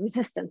dealing with the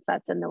resistance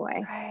that's in the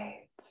way.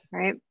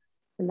 Right.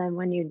 And then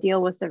when you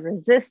deal with the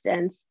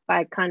resistance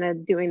by kind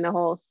of doing the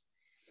whole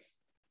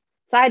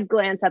side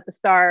glance at the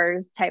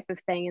stars type of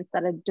thing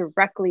instead of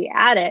directly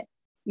at it,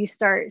 you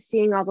start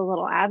seeing all the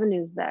little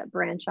avenues that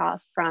branch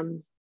off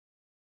from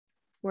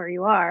where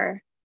you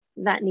are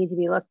that need to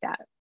be looked at.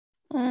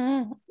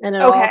 And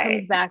it all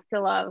comes back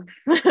to love.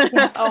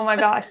 Yeah. Oh my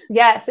gosh.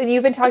 Yes. And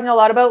you've been talking a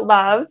lot about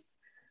love.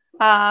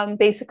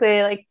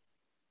 Basically, like,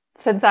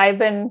 since I've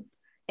been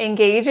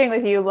engaging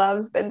with you,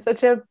 love's been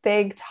such a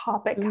big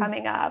topic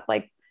coming up,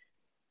 like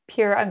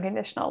pure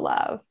unconditional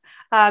love.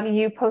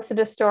 You posted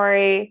a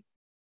story,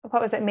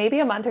 what was it, maybe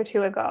a month or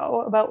two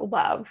ago, about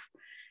love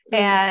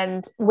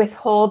and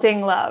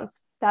withholding love.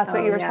 That's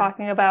what you were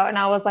talking about. And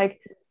I was like,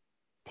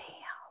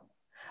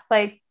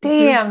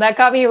 damn, that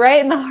got me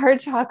right in the heart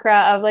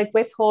chakra of like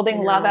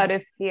withholding love out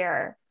of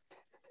fear.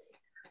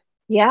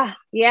 Yeah.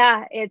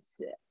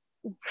 It's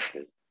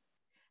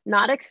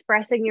not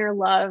expressing your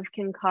love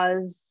can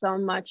cause so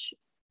much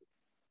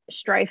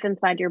strife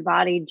inside your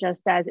body,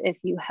 just as if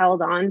you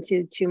held on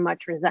to too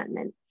much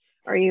resentment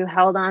or you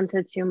held on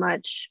to too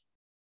much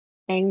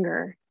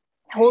anger.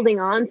 Holding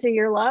on to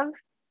your love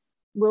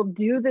will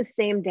do the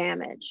same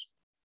damage.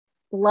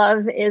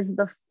 Love is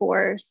the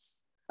force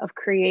of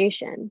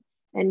creation,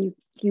 and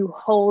you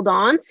hold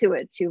on to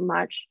it too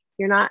much,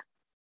 you're not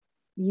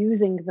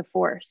using the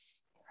force.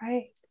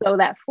 Right. So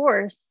that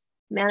force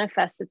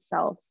manifests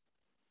itself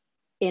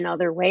in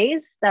other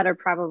ways that are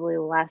probably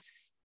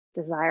less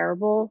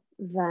desirable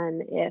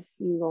than if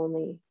you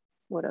only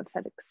would have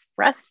had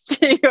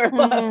expressed your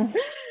love.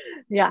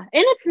 Yeah. And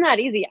it's not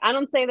easy. I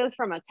don't say this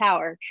from a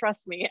tower.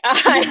 Trust me.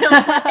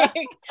 I'm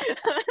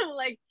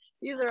like,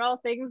 these are all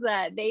things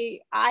that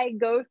I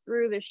go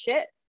through the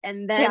shit,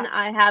 and then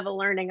I have a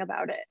learning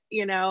about it,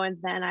 and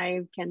then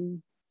I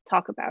can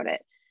talk about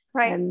it.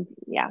 Right. And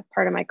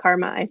part of my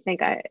karma, I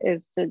think,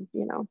 is to,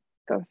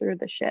 go through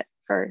the shit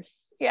first.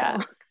 Yeah.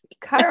 So.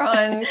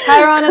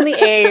 Chiron in the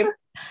 8th.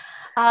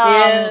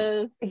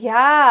 Yes.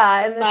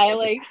 Yeah. And my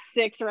like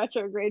 6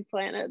 retrograde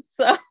planets.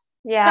 So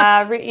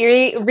yeah,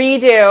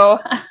 redo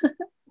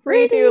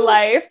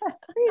life.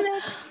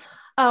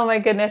 Oh my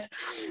goodness.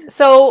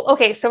 So,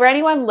 okay. So for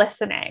anyone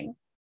listening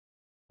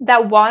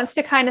that wants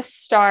to kind of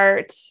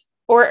start,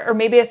 or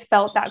maybe has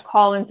felt that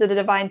call into the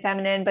divine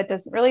feminine, but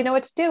doesn't really know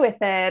what to do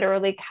with it, or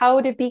like how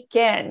to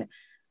begin,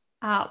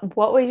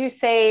 what would you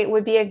say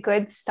would be a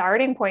good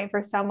starting point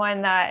for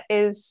someone that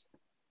is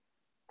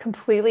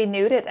completely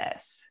new to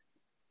this?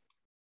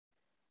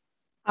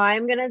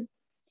 I'm going to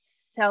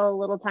tell a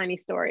little tiny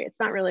story. It's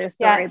not really a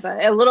story,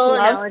 but a little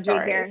analogy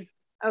stories here.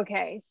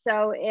 Okay.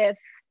 So if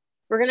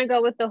we're going to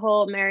go with the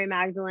whole Mary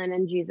Magdalene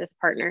and Jesus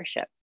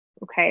partnership,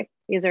 okay,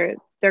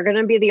 they're going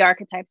to be the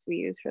archetypes we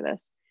use for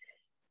this.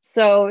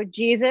 So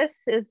Jesus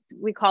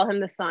we call him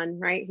the Son,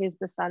 right? He's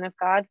the Son of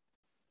God.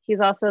 He's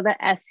also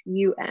the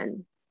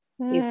S-U-N.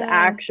 He's the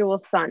actual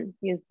Son.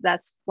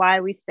 That's why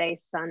we say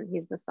Son.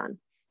 He's the Son.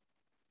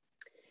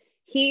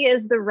 He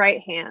is the right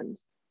hand.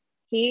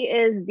 He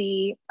is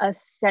the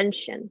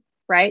ascension,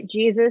 right?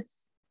 Jesus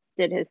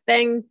did his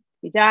thing.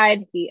 He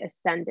died. He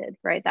ascended,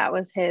 right? That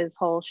was his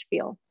whole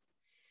spiel.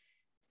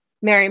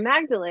 Mary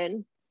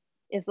Magdalene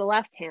is the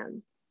left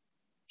hand.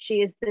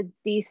 She is the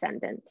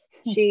descendant.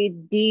 She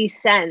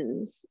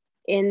descends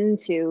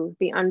into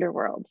the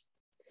underworld,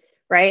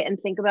 right? And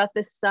think about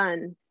the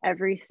sun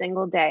every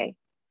single day.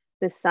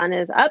 The sun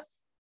is up,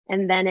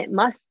 and then it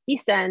must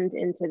descend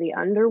into the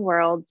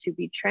underworld to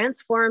be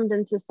transformed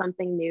into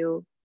something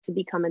new, to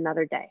become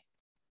another day,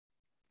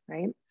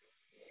 right?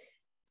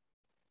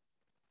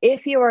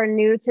 If you are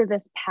new to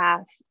this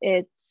path,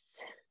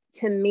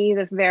 to me,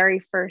 the very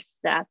first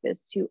step is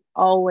to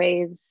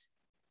always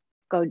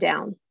go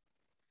down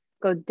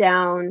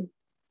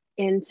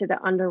into the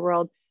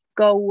underworld.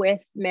 Go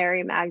with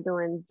Mary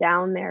Magdalene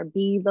down there.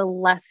 Be the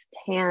left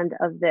hand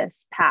of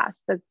this path.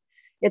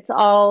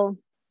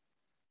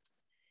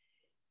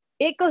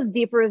 It goes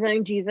deeper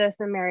than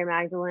Jesus and Mary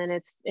Magdalene.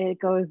 It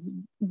goes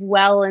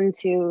well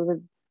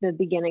into the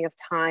beginning of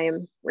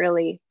time,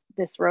 really,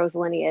 this rose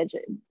lineage.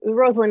 The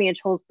rose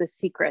lineage holds the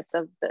secrets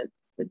of the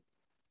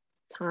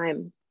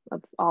time,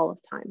 of all of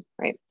time,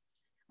 right?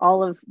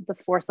 All of the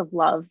force of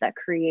love that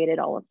created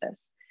all of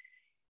this.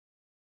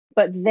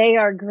 But they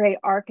are great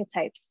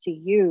archetypes to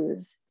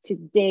use to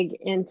dig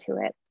into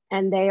it.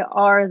 And they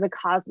are the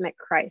cosmic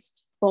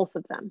Christ, both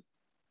of them.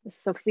 The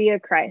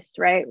Sophia Christ,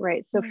 right?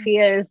 Right. Mm-hmm.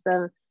 Sophia is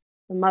the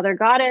mother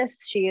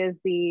goddess. She is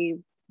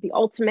the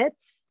ultimate.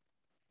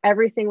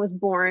 Everything was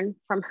born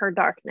from her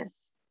darkness.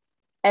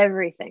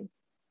 Everything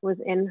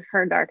was in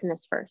her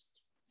darkness first,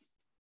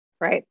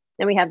 right?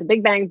 Then we have the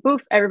Big Bang,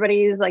 boof,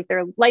 everybody's like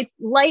their light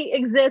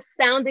exists,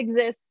 sound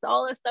exists,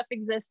 all this stuff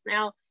exists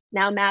now.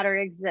 Now matter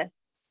exists.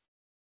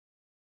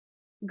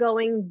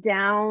 Going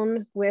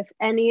down with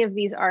any of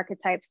these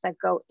archetypes that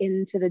go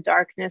into the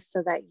darkness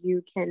so that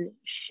you can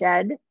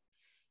shed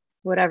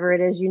whatever it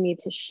is you need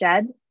to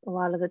shed. A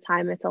lot of the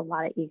time, it's a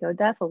lot of ego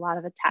death, a lot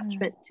of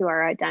attachment to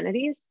our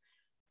identities.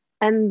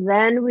 And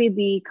then we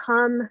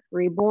become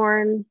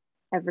reborn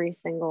every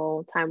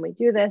single time we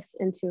do this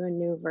into a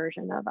new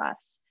version of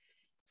us.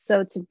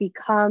 So to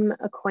become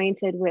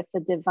acquainted with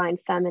the divine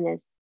feminine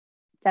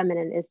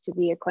is to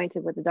be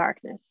acquainted with the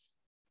darkness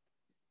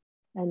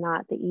and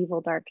not the evil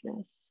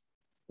darkness,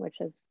 which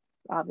is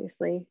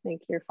obviously, I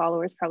think your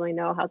followers probably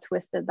know how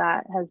twisted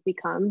that has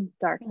become.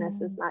 Darkness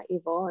is not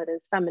evil, it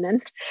is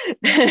feminine.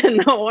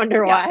 No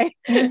wonder why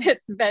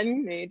it's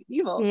been made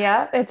evil.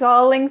 Yeah, it's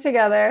all linked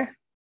together.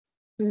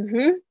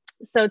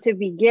 So to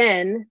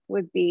begin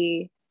would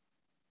be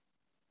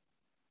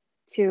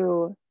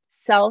to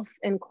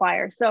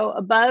self-inquire. So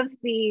above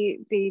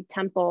the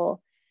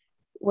temple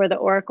where the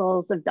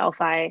oracles of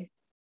Delphi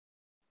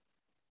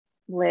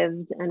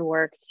lived and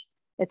worked,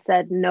 it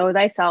said, know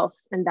thyself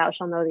and thou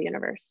shalt know the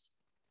universe.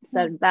 It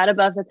said that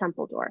above the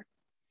temple door.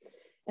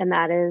 And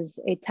that is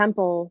a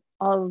temple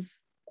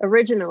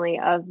originally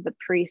of the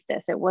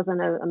priestess. It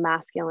wasn't a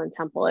masculine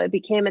temple. It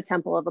became a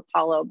temple of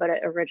Apollo, but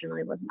it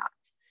originally was not.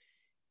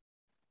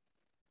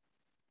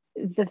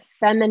 The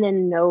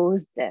feminine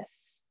knows this.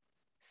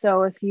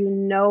 So if you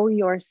know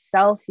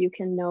yourself, you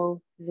can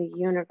know the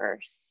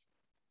universe,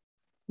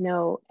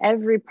 know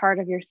every part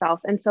of yourself.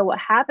 And so what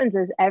happens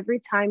is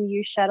every time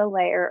you shed a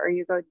layer or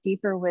you go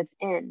deeper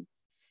within,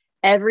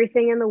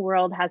 everything in the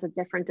world has a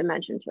different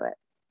dimension to it.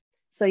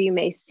 So you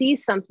may see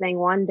something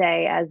one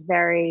day as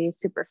very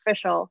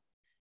superficial.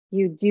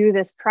 You do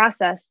this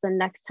process, the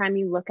next time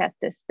you look at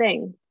this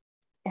thing,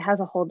 it has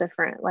a whole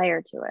different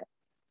layer to it.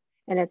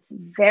 And it's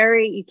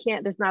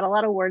there's not a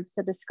lot of words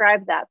to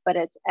describe that, but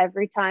it's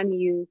every time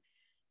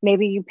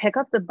maybe you pick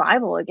up the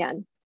Bible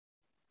again,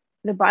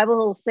 the Bible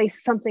will say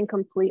something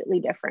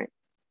completely different,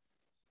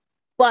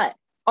 but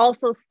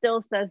also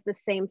still says the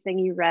same thing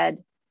you read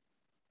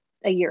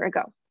a year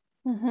ago,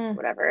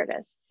 whatever it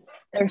is.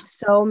 There's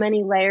so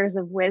many layers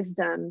of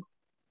wisdom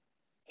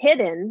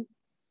hidden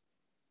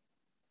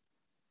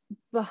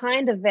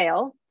behind a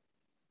veil.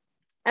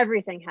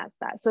 Everything has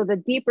that. So the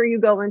deeper you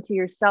go into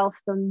yourself,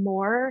 the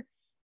more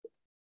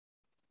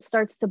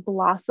starts to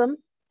blossom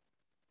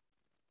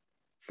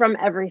from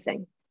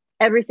everything.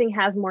 Everything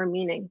has more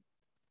meaning,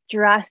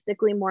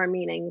 drastically more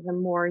meaning the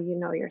more you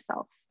know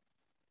yourself.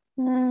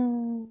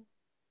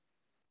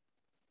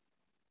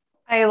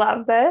 I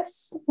love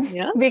this.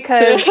 Yeah.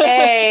 Because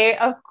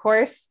of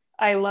course,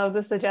 I love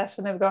the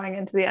suggestion of going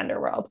into the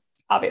underworld,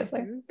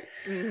 obviously.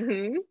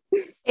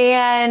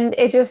 And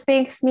it just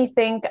makes me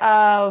think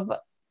of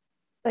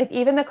like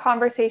even the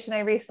conversation I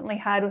recently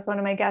had with one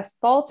of my guests,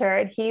 Walter,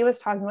 and he was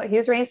talking about, he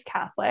was raised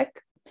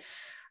Catholic.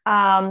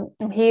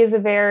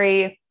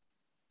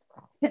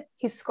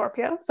 He's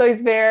Scorpio. So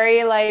he's very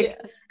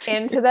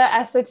into the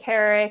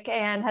esoteric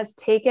and has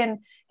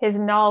taken his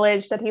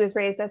knowledge that he was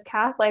raised as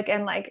Catholic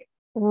and like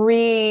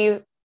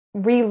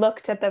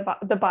re-looked at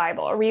the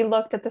Bible,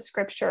 re-looked at the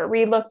scripture,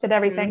 re-looked at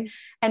everything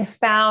and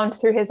found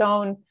through his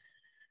own,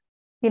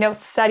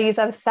 studies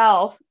of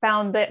self,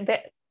 found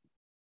that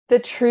the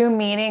true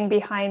meaning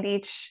behind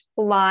each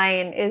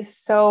line is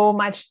so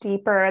much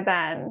deeper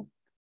than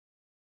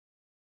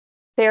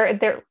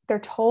they're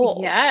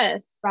told.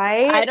 Yes.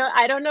 Right.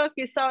 I don't know if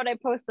you saw what I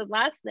posted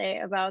last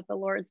night about the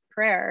Lord's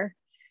Prayer.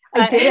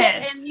 I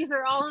didn't. And these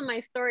are all in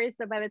my stories.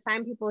 So by the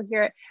time people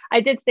hear it,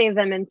 I did save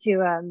them into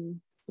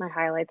my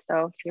highlights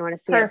though, if you want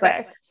to see it.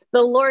 But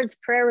the Lord's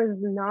Prayer was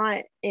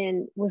not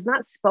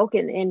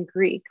spoken in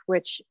Greek,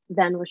 which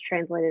then was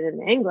translated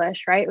into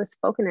English, right? It was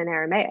spoken in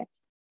Aramaic.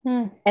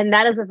 And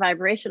that is a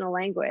vibrational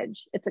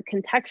language. It's a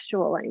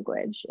contextual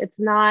language. It's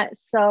not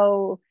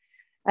so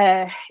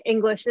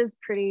English is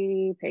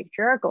pretty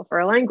patriarchal for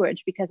a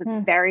language because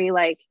it's very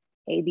like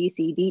A, B,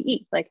 C, D,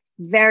 E, like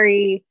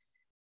very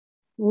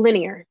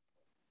linear.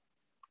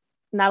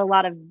 Not a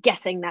lot of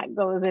guessing that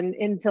goes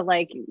into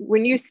like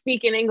when you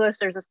speak in English,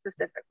 there's a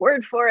specific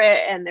word for it.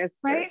 And there's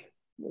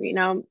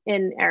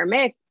in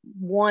Aramaic,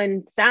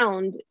 one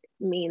sound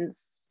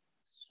means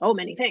so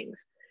many things.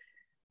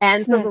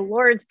 And so the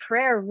Lord's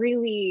Prayer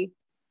really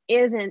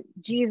isn't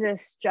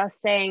Jesus just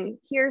saying,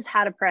 here's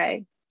how to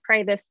pray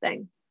this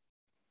thing.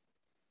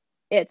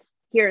 It's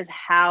here's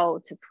how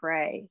to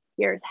pray.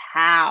 Here's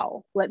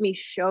how. Let me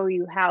show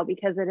you how,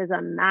 because it is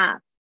a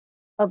map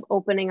of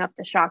opening up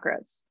the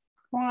chakras.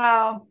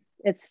 Wow.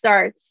 It's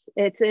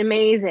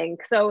amazing.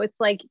 So it's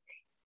like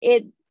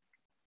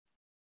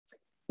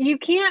you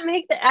can't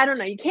make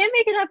you can't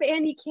make it up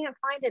and you can't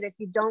find it if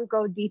you don't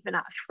go deep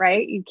enough,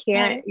 right? You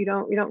can't, you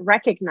don't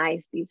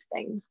recognize these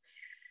things.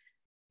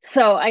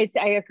 So I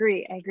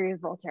agree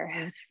with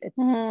Voltaire.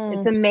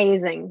 It's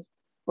amazing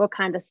what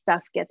kind of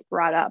stuff gets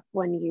brought up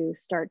when you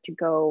start to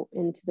go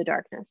into the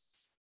darkness.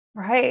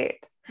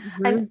 Right.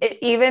 And it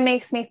even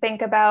makes me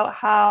think about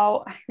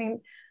how,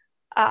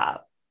 uh,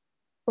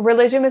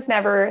 religion was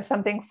never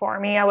something for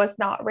me. I was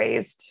not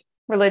raised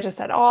religious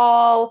at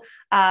all.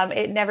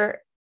 It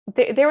never,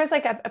 there was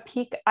like a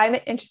peak. I'm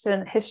interested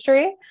in the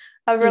history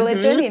of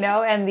religion, Mm-hmm. you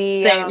know, and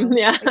the, Same.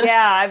 Yeah.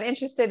 yeah, I'm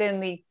interested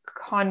in the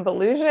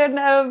convolution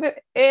of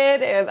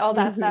it and all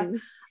that stuff.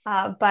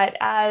 Mm-hmm. But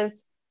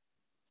as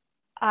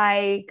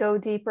I go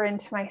deeper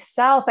into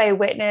myself, I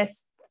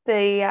witness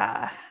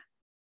the,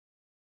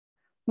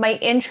 my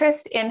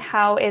interest in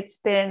how it's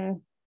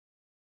been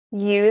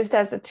used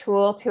as a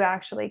tool to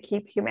actually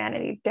keep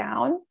humanity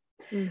down.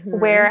 Mm-hmm.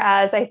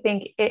 Whereas I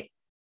think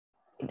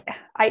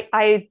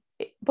I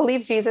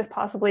believe Jesus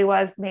possibly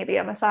was maybe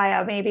a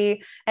Messiah,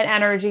 maybe an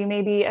energy,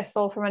 maybe a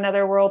soul from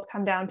another world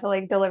come down to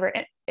like deliver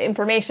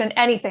information,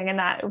 anything in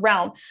that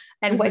realm.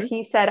 And what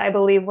he said, I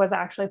believe, was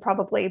actually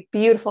probably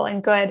beautiful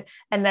and good.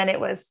 And then it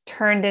was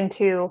turned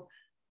into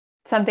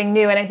something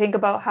new. And I think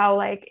about how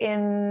like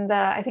in the,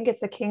 I think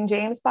it's the King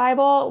James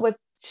Bible was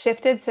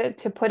shifted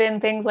to put in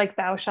things like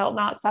thou shalt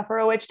not suffer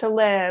a witch to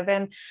live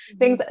and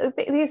things.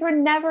 These were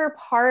never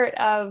part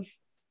of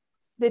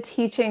the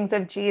teachings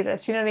of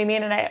Jesus. You know what I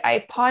mean? And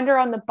I ponder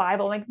on the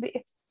Bible, like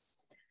the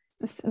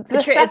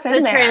stuff in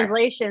the there.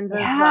 translations as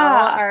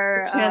well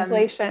are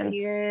translations,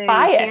 you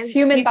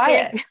human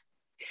can't, bias.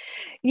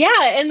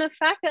 yeah, and the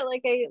fact that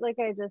like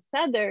I just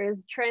said,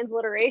 there's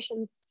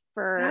transliterations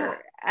for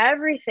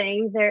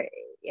everything there.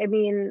 I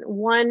mean,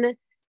 one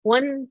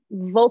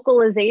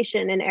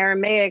vocalization in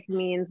Aramaic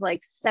means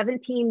like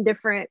 17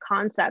 different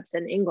concepts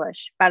in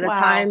English by the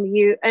time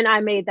you, and I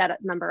made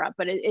that number up,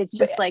 but it's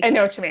just like, I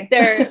know what you mean.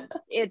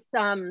 it's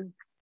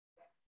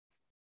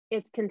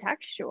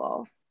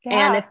contextual.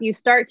 And if you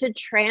start to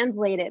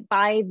translate it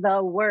by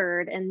the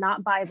word and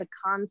not by the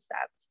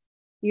concept,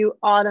 you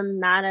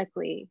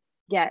automatically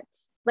get,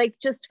 like,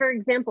 just for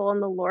example, in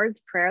the Lord's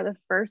Prayer, the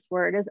first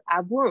word is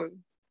abwoon.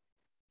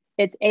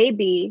 It's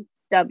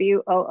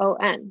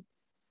ABWOON.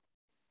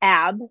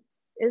 Ab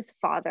is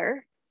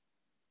Father.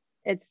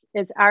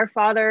 It's our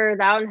Father,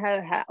 thou in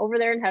over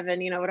there in heaven,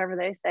 you know, whatever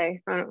they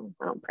say. I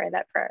don't pray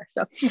that prayer,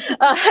 so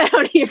I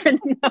don't even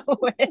know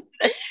it.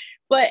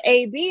 But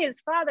AB is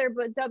Father,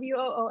 but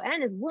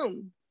WOON is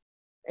womb.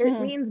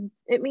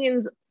 It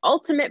means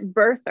ultimate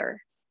birther.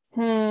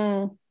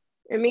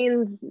 It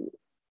means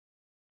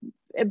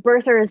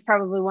birther is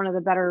probably one of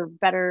the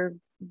better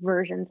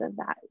versions of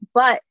that.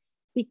 But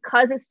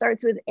because it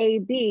starts with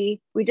AB,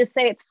 we just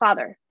say it's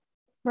Father.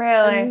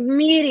 Really?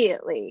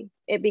 Immediately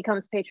it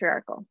becomes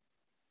patriarchal.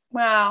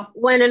 Wow.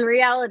 When in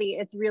reality,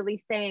 it's really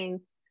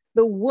saying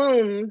the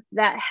womb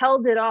that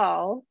held it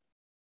all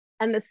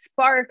and the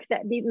spark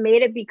that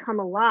made it become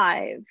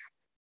alive,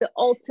 the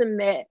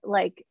ultimate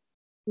like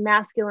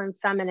masculine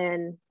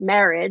feminine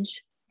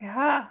marriage.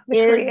 Yeah,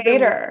 the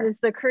creator is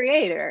the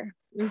creator.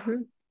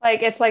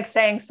 Like it's like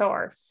saying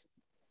source.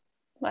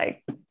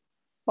 Like,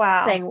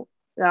 wow. Saying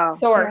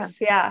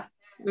source. Yeah.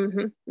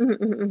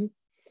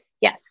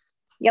 Yes.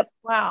 Yep.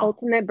 Wow.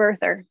 Ultimate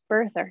birther.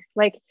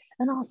 Like,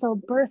 and also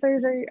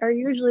birthers are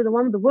usually the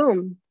one with the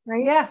womb,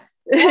 right? Yeah.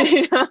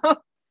 You know?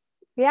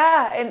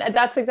 Yeah. And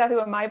that's exactly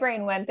what my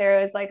brain went there.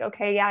 It was like,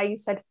 okay, yeah, you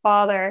said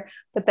father,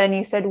 but then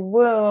you said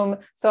womb.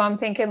 So I'm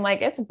thinking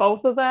like it's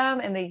both of them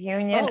and the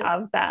union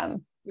of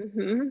them.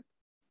 Wow.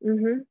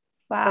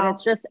 But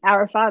it's just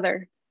our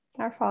Father.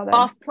 Our Father.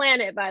 Off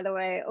planet, by the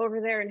way, over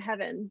there in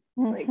heaven.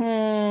 Like,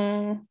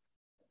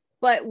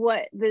 but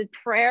what the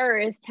prayer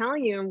is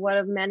telling you, and what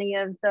of many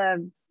of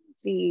the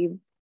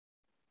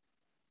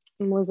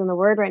I'm losing the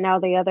word right now,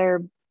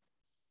 the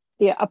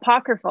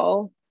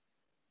apocryphal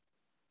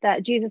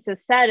that Jesus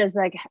has said is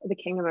like the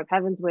kingdom of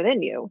heaven's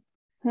within you.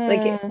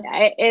 Like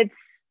it's,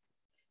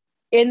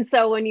 and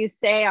so when you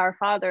say our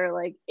Father,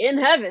 like in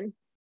heaven,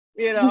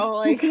 you know,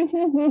 like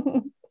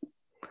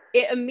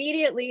it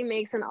immediately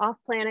makes an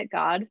off-planet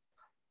God,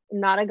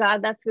 not a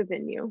God that's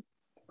within you.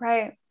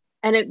 Right.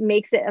 And it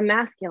makes it a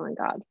masculine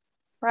God.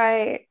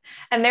 Right.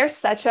 And there's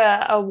such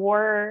a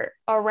war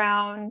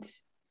around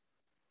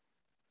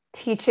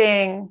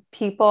teaching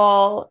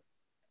people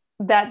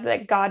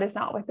that God is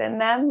not within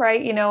them,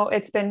 right? You know,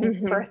 it's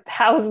been for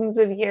thousands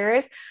of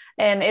years,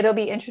 and it'll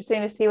be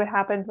interesting to see what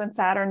happens when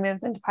Saturn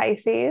moves into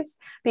Pisces,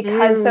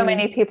 because so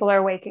many people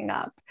are waking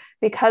up,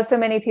 because so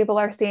many people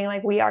are seeing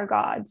like we are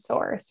God's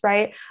source,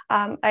 right?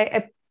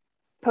 I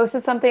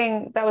posted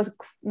something that was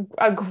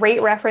a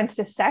great reference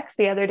to sex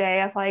the other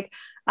day of like,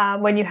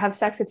 when you have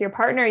sex with your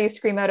partner, you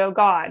scream out, "Oh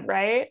God,"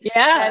 right?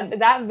 Yeah.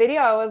 And that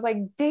video, I was like,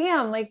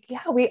 damn, like,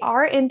 yeah, we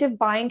are in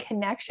divine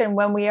connection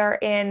when we are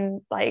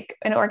in like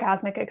an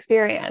orgasmic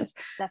experience.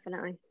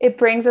 Definitely. It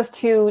brings us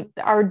to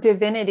our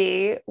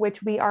divinity,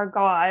 which we are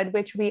God,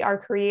 which we are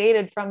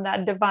created from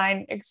that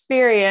divine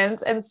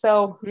experience. And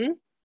so,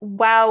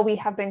 wow, we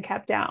have been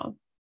kept down.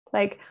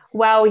 Like,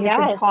 wow, we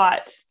have been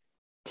taught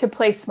to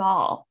play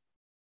small.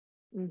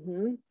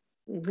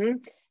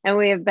 And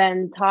we have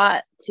been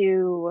taught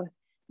to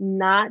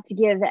not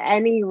give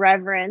any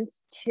reverence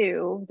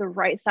to the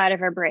right side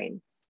of our brain,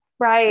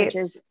 right? Which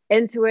is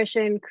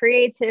intuition,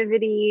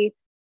 creativity,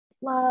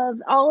 love,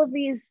 all of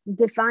these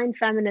divine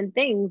feminine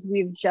things.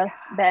 We've just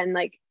been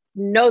like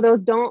no,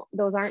 those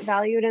aren't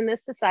valued in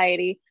this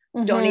society.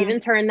 Don't even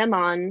turn them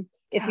on.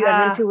 If you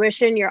have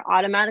intuition, you're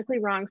automatically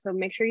wrong. So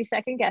make sure you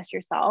second guess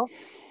yourself.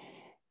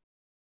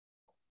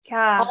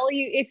 Yeah.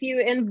 If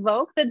you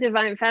invoke the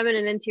divine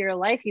feminine into your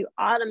life, you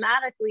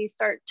automatically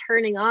start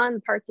turning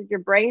on parts of your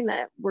brain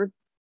that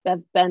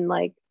have been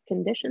like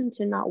conditioned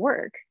to not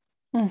work.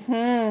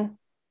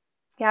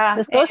 Yeah.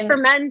 This goes for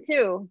men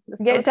too.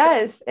 It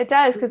does. It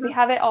does. Because we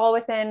have it all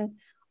within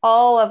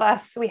all of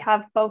us. We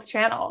have both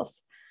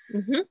channels.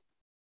 And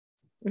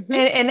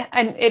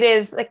it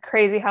is like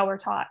crazy how we're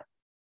taught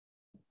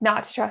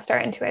not to trust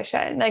our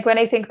intuition. Like when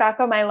I think back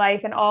on my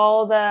life and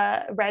all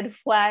the red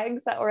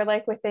flags that were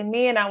like within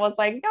me, and I was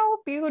like,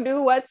 nope, you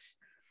do what's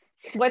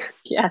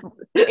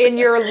in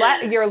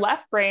your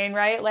left brain,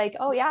 right? Like,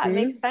 oh yeah, it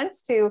makes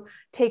sense to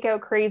take out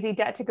crazy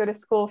debt to go to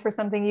school for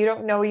something you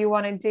don't know you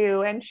want to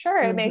do. And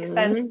sure, it makes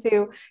sense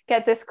to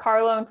get this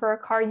car loan for a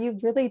car you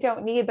really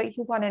don't need, but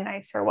you want a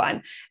nicer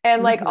one.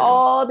 And like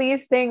all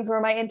these things where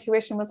my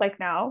intuition was like,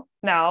 no.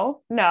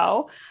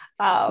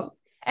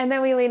 And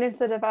then we lean into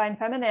the divine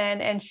feminine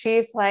and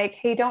she's like,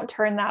 hey, don't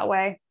turn that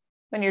way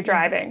when you're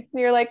driving. And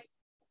you're like,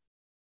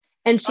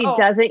 and she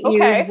doesn't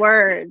use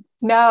words.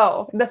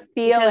 No, the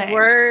feeling. Because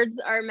words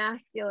are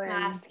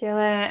masculine.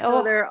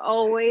 So they're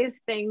always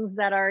things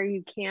that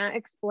you can't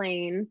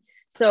explain.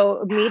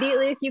 So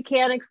immediately, if you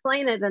can't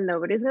explain it, then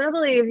nobody's going to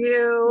believe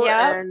you.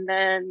 And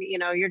then,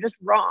 you're just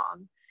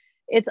wrong.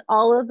 It's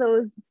all of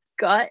those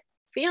gut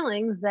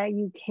feelings that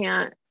you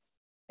can't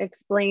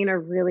explain or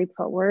really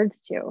put words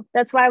to.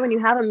 That's why when you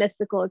have a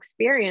mystical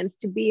experience,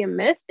 to be a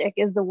mystic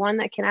is the one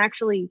that can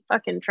actually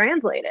fucking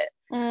translate it,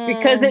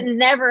 because it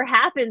never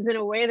happens in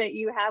a way that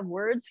you have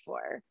words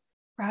for.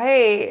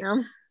 Right.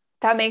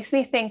 That makes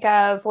me think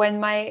of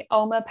when my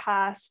Oma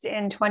passed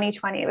in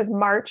 2020. It was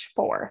March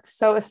 4th.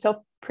 So it was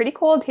still pretty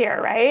cold here,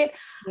 right?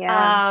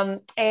 Yeah.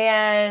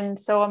 And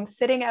so I'm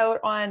sitting out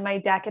on my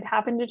deck. It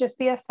happened to just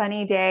be a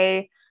sunny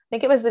day. I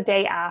think it was the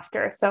day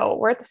after. So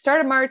we're at the start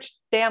of March,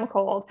 damn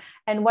cold.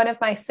 And one of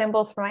my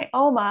symbols for my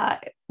Oma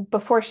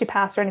before she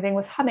passed or anything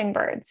was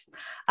hummingbirds.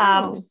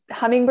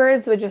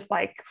 Hummingbirds would just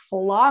like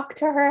flock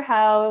to her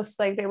house.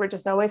 Like they were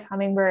just always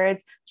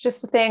hummingbirds. It's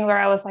just the thing where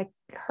I was like,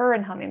 her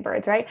and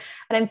hummingbirds, right?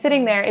 And I'm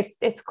sitting there,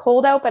 it's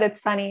cold out, but it's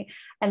sunny.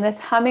 And this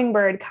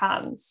hummingbird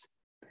comes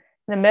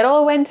in the middle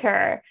of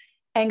winter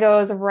and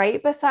goes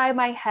right beside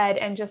my head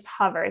and just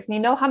hovers.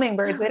 And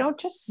hummingbirds, they don't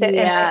just sit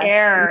in the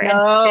air and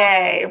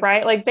stay,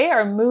 right? Like they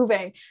are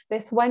moving.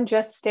 This one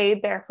just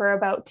stayed there for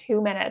about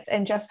 2 minutes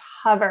and just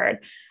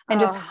hovered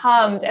and just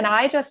hummed. And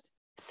I just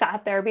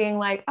sat there being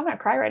like, I'm going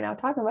to cry right now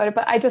talking about it,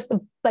 but I just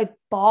like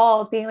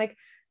bawled being like,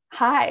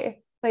 hi,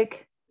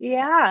 like,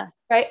 yeah,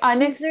 right.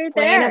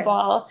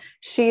 Unexplainable.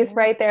 She's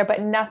right there, but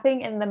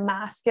nothing in the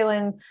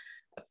masculine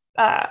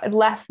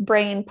left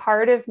brain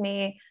part of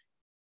me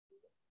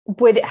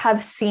would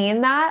have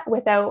seen that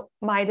without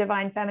my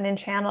divine feminine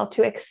channel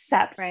to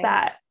accept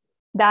that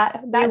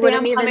you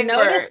wouldn't even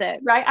notice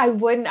it, right? I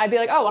wouldn't. I'd be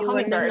like, oh, a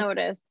hummingbird.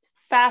 Noticed.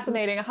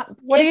 Fascinating.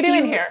 What are you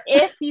doing here?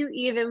 If you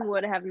even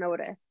would have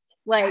noticed,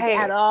 like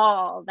at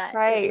all, that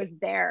it was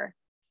there.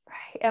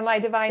 Right. And my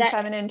divine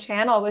feminine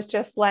channel was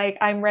just like,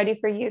 I'm ready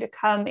for you to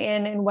come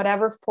in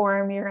whatever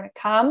form you're going to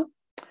come.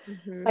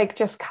 Like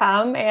just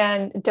come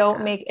and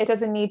don't make it.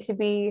 Doesn't need to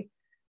be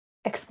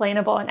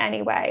explainable in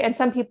any way. And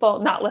some people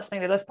not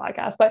listening to this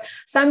podcast, but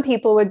some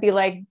people would be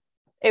like,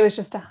 it was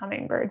just a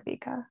hummingbird,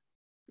 Vika.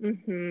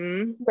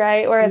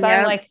 Right. Whereas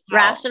I'm like,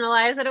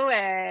 rationalize it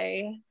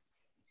away.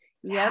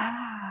 Yep.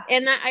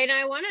 And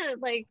I want to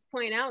like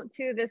point out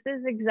too, this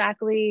is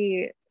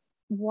exactly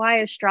why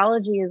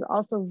astrology is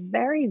also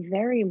very,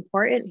 very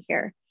important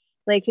here.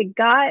 Like it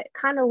got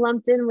kind of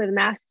lumped in with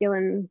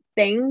masculine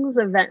things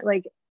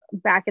like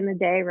back in the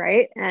day,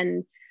 right?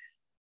 And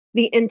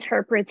the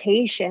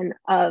interpretation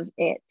of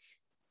it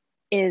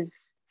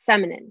is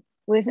feminine.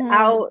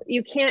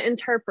 You can't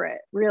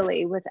interpret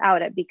really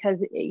without it,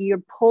 because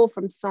you pull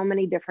from so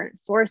many different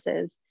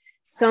sources,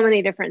 so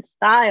many different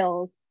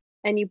styles,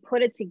 and you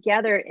put it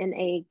together in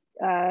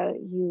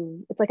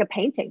it's like a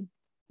painting.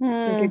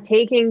 Like you're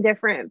taking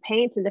different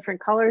paints and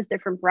different colors,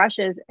 different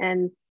brushes,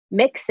 and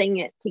mixing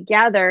it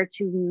together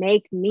to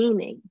make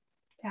meaning.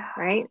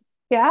 Right?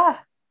 Yeah.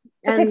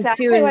 That's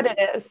exactly what it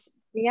is.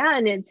 Yeah.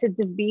 And to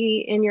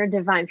be in your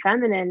divine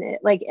feminine,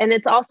 and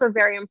it's also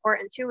very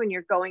important too, when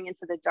you're going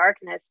into the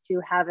darkness,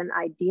 to have an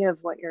idea of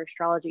what your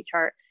astrology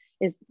chart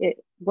is,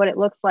 what it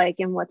looks like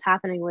and what's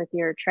happening with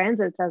your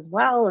transits as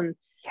well. And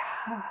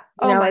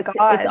it's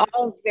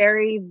all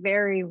very,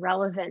 very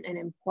relevant and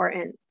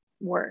important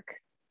work.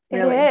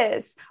 Really. It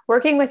is.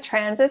 Working with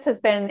transits has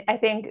been, I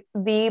think,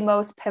 the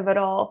most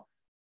pivotal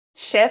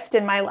shift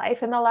in my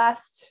life in the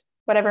last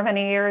whatever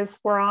many years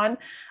we're on.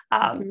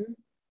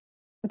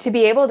 To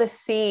be able to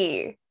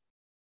see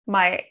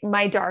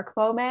my dark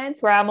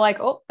moments where I'm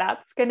like, oh,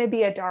 that's going to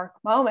be a dark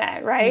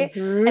moment, right?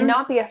 And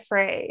not be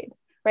afraid,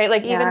 right?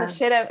 Like even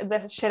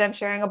the shit I'm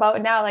sharing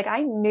about now, like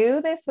I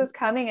knew this was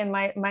coming in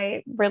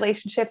my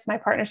relationships, my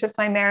partnerships,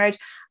 my marriage.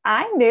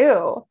 I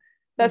knew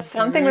that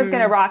something was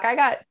going to rock. I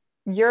got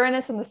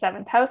Uranus in the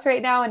seventh house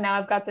right now. And now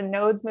I've got the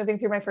nodes moving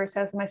through my first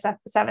house and my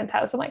seventh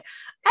house. I'm like,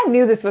 I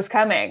knew this was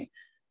coming.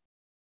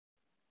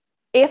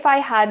 If I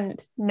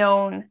hadn't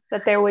known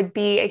that there would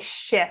be a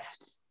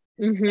shift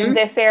in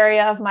this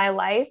area of my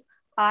life,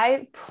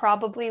 I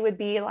probably would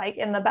be like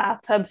in the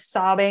bathtub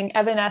sobbing,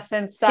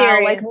 Evanescence style,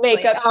 Seriously. like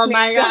makeup. Oh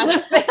my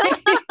gosh.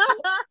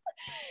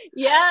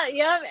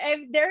 Yeah.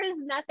 And there is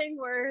nothing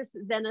worse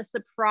than a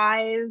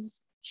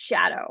surprise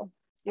shadow,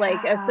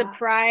 like a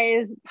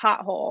surprise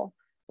pothole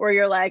where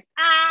you're like,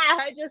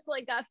 I just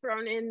like got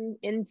thrown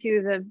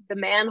into the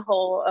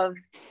manhole of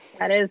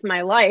that is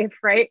my life,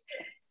 right?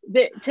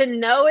 To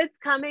know it's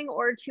coming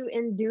or to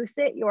induce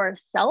it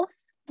yourself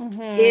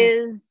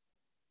is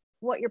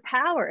what your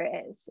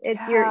power is.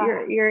 It's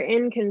you're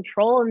in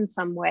control in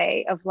some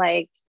way of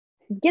like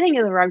getting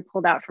the rug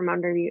pulled out from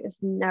under you is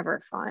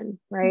never fun,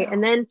 right? No.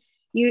 And then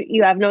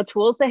you have no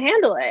tools to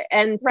handle it,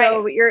 and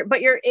so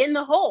you're in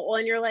the hole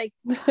and you're like,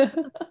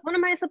 what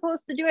am I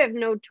supposed to do? I have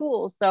no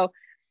tools. So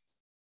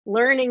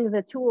learning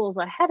the tools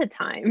ahead of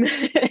time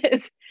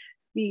is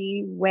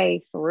the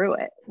way through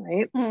it,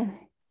 right?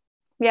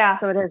 Yeah.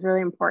 So it is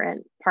really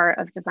important part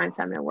of Divine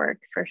Feminine work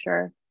for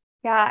sure.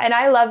 Yeah. And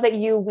I love that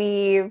you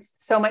weave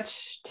so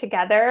much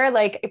together,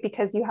 like,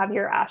 because you have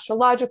your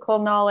astrological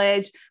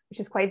knowledge, which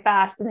is quite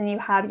vast. And then you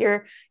have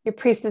your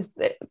priestess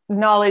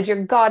knowledge,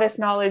 your goddess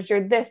knowledge,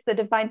 your the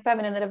divine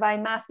feminine, the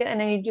divine masculine.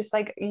 And then you just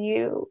like,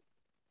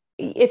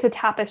 it's a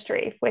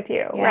tapestry with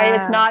you, right?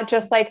 It's not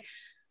just like,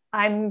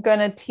 I'm going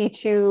to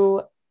teach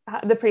you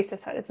the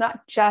priestesshood. It's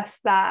not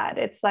just that.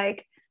 It's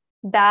like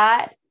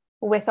that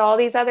with all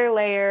these other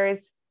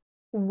layers,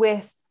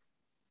 with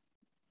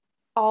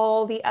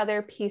all the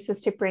other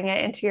pieces to bring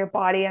it into your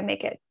body and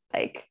make it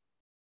like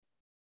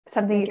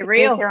something you can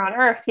use here on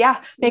earth.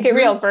 Yeah. Make it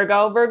real.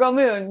 Virgo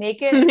moon,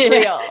 make it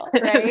real,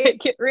 right?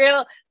 Make it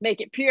real, make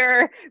it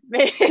pure,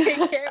 make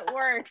it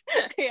work.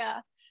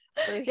 Yeah.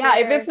 Yeah.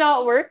 If it's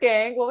not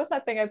working, what was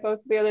that thing I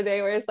posted the other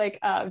day where it's like,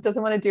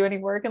 doesn't want to do any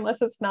work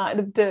unless it's not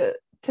to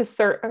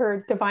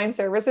or divine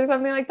service or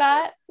something like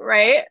that.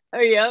 Right. Oh,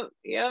 yep.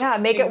 Yeah.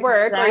 Make it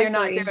work or you're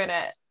not doing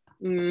it.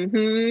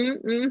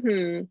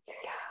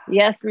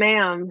 Yes,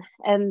 ma'am.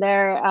 And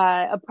they're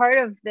a part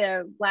of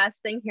the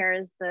last thing here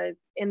is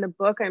in the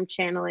book I'm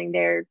channeling,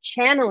 they're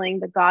channeling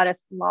the goddess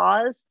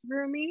laws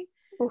through me,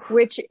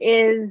 which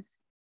is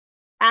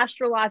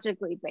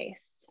astrologically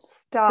based.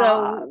 Stop.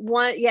 So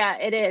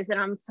it is. And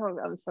I'm so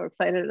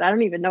excited. I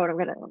don't even know what I'm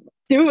going to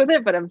do with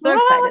it, but I'm so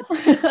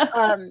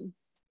excited.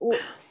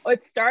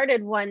 It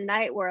started one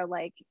night where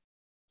like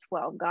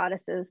 12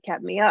 goddesses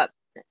kept me up.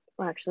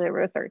 Well, actually, there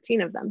were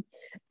 13 of them.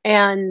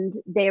 And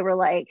they were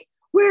like,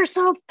 we're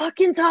so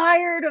fucking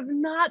tired of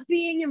not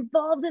being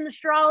involved in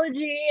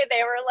astrology.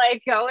 They were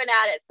like going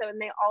at it. So,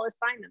 and they all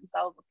assigned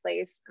themselves a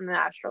place in the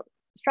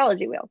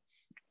astrology wheel,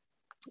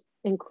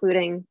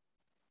 including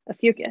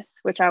Ophiuchus,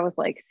 which I was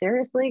like,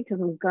 seriously?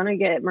 Because I'm going to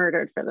get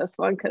murdered for this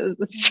one because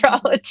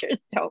astrologers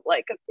don't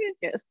like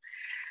Ophiuchus.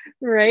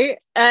 Right.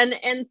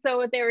 And so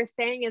what they were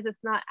saying is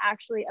it's not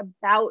actually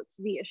about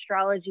the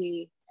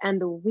astrology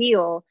and the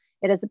wheel.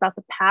 It is about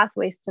the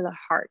pathways to the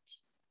heart.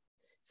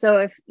 So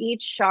if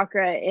each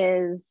chakra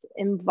is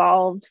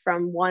involved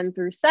from 1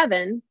 through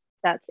 7,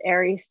 that's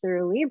Aries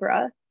through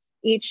Libra,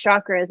 each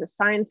chakra is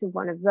assigned to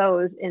one of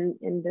those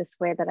in this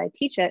way that I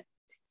teach it.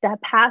 The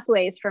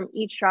pathways from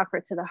each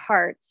chakra to the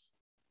heart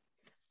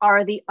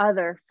are the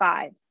other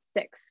 5,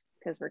 6,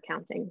 because we're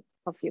counting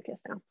Ophiuchus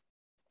now.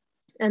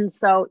 And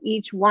so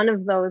each one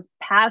of those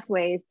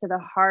pathways to the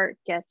heart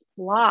gets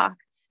blocked.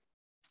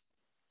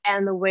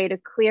 And the way to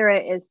clear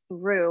it is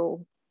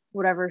through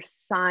whatever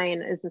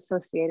sign is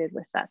associated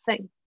with that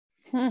thing.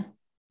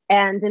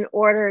 And in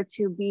order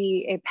to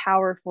be a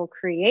powerful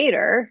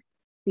creator,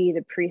 be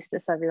the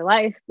priestess of your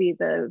life, be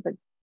the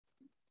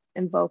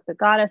invoke the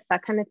goddess,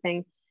 that kind of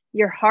thing,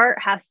 your heart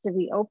has to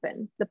be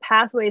open. The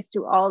pathways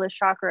to all the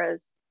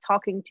chakras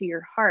talking to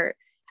your heart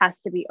has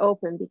to be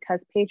open because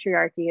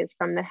patriarchy is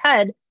from the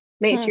head,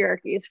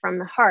 matriarchy is from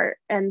the heart.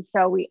 And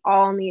so we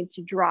all need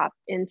to drop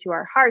into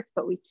our hearts,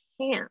 but we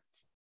can't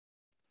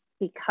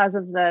because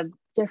of the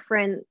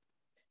different,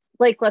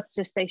 like, let's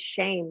just say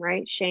shame,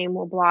 right? Shame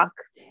will block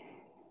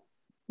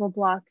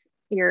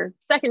your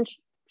second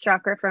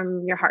chakra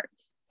from your heart.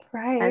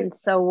 Right. And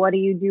so what do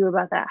you do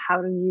about that?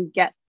 How do you,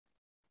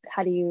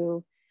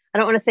 I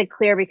don't want to say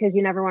clear because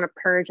you never want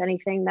to purge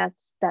anything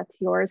that's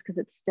yours because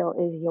it still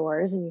is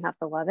yours and you have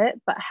to love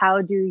it. But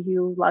how do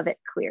you love it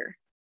clear?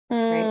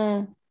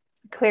 Right?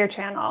 Clear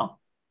channel.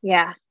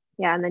 Yeah.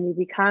 And then you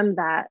become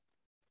that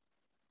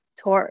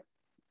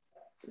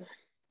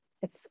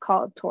it's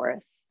called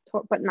Taurus,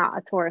 but not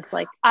a Taurus.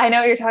 Like, I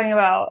know what you're talking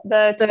about.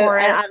 The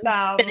Taurus.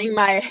 I'm spinning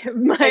my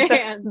like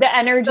hands. The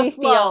energy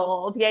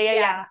field.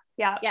 Yeah.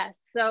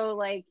 Yes. So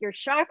like your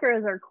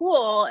chakras are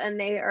cool and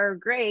they are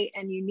great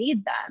and you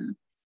need them,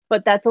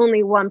 but that's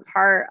only one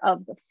part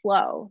of the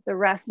flow. The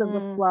rest of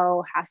the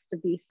flow has to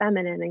be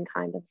feminine and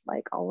kind of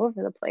like all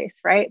over the place,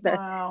 right?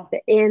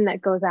 The in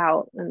that goes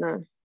out and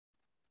the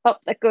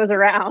that goes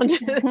around.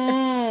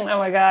 Oh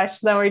my gosh.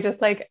 Then we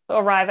just like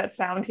arrive at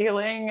sound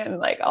healing and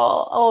like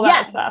all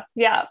that stuff.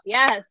 Yeah.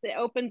 Yes. It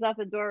opens up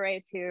a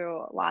doorway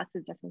to lots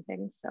of different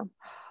things. So,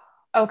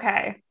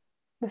 okay.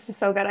 This is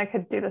so good. I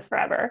could do this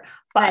forever,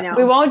 but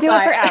we won't do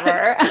it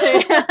forever.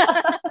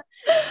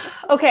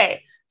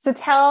 Okay. So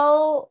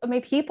tell my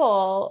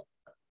people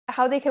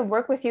how they can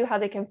work with you, how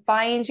they can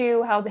find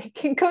you, how they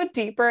can go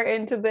deeper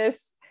into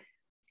this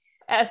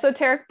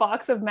esoteric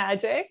box of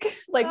magic,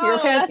 like your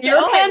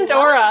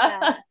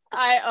Pandora.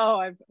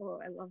 I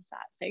love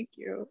that. Thank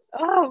you.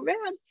 Oh man.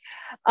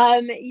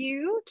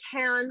 You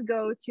can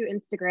go to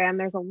Instagram.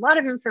 There's a lot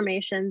of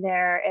information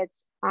there. It's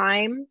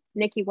I'm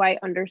Nikki White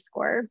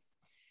 _,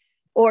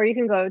 or you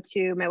can go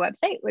to my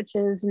website, which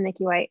is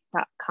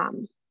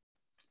nikkywhite.com.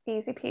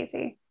 Easy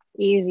peasy.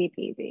 Easy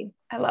peasy.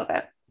 I love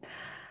it.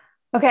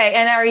 Okay.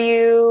 And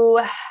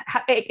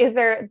is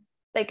there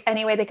like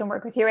any way they can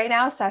work with you right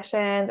now?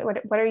 Sessions?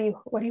 What are you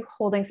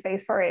holding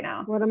space for right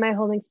now? What am I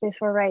holding space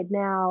for right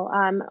now?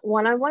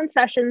 One-on-one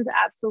sessions,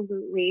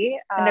 absolutely.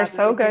 And they're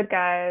so good,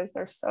 guys.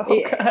 They're so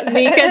good.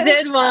 Mika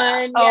did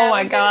one. Oh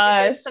my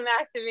gosh. Some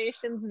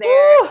activations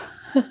there.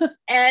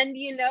 And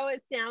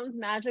it sounds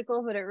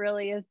magical, but it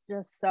really is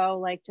just so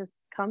like, just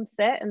come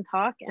sit and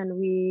talk, and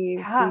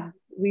we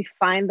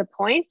find the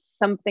points,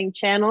 something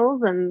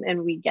channels,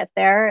 and we get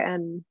there,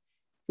 and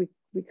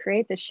we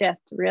create the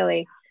shift,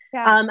 really.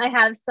 Yeah.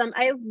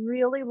 I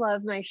really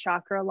love my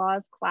chakra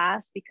laws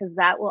class, because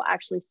that will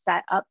actually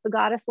set up the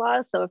goddess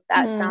laws. So if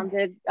that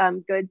sounded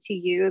good to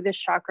you, the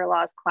chakra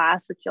laws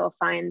class, which you'll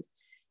find,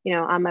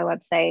 on my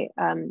website,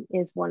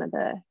 is one of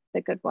the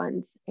good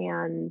ones.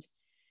 And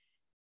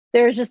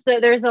there's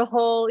a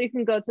whole, you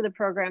can go to the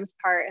programs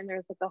part, and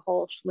there's like a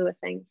whole slew of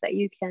things that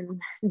you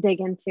can dig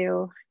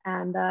into.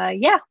 And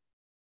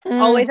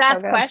always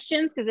ask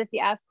questions, because if you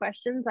ask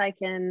questions, I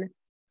can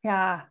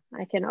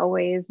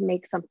always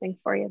make something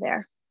for you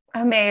there.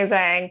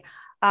 Amazing.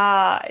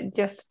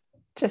 If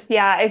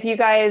you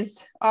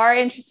guys are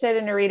interested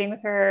in a reading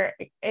with her,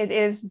 it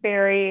is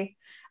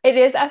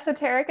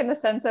esoteric in the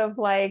sense of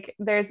like,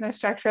 there's no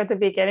structure at the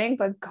beginning,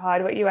 but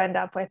God, what you end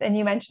up with. And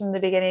you mentioned in the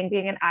beginning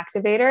being an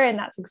activator, and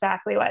that's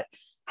exactly what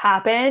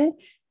happened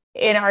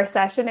in our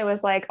session. It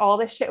was like all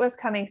this shit was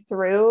coming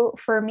through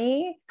for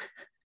me,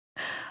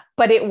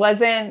 but it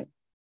was like,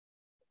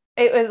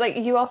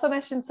 you also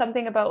mentioned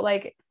something about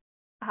like,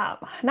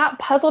 not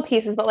puzzle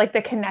pieces, but like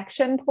the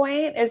connection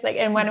point is like,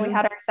 and when we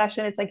had our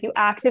session, it's like you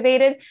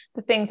activated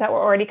the things that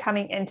were already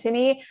coming into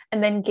me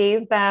and then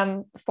gave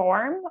them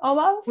form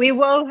almost. We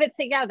wove it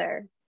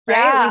together, right?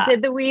 Yeah. We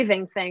did the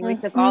weaving thing. We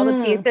took all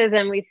the pieces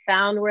and we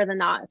found where the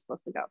knot is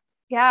supposed to go.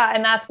 Yeah.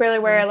 And that's really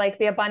where like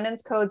the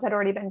abundance codes had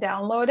already been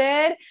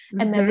downloaded.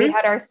 And then we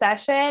had our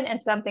session and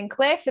something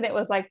clicked, and it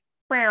was like,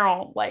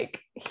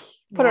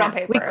 put it on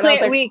paper.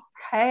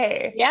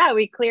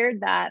 We cleared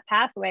that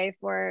pathway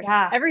for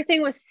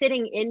everything was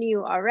sitting in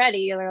you already.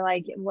 You're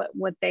like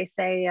what they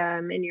say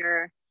in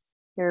your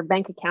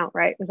bank account,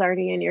 right? It was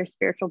already in your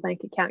spiritual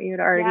bank account.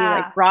 You'd already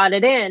like brought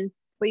it in,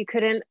 but you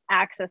couldn't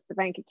access the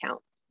bank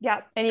account.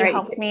 Yeah. And you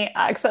helped me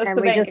access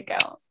the bank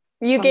account.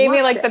 You gave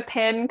me like the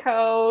PIN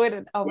code.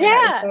 And, oh my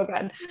God, it's so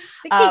good.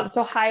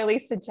 So highly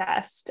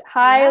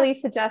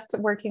suggest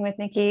working with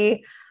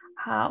Nikki.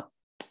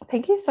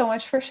 Thank you so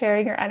much for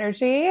sharing your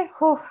energy.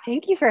 Whew.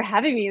 Thank you for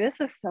having me. This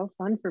was so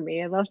fun for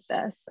me. I love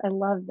this.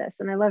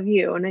 And I love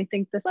you. And I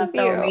think this is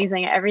so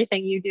amazing at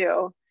everything you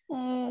do.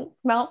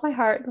 Melt my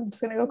heart. I'm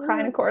just going to go cry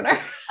in a corner.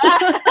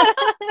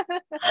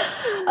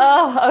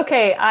 Oh,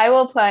 okay. I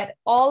will put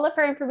all of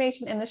her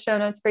information in the show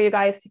notes for you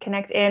guys to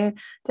connect in,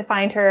 to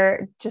find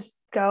her. Just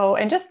go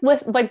and just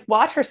listen, like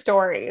watch her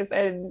stories,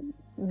 and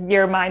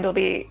your mind will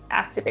be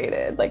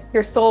activated. Like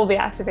your soul will be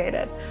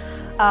activated.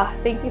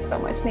 Thank you so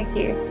much,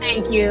 Nikki.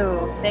 Thank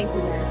you. Thank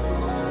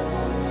you.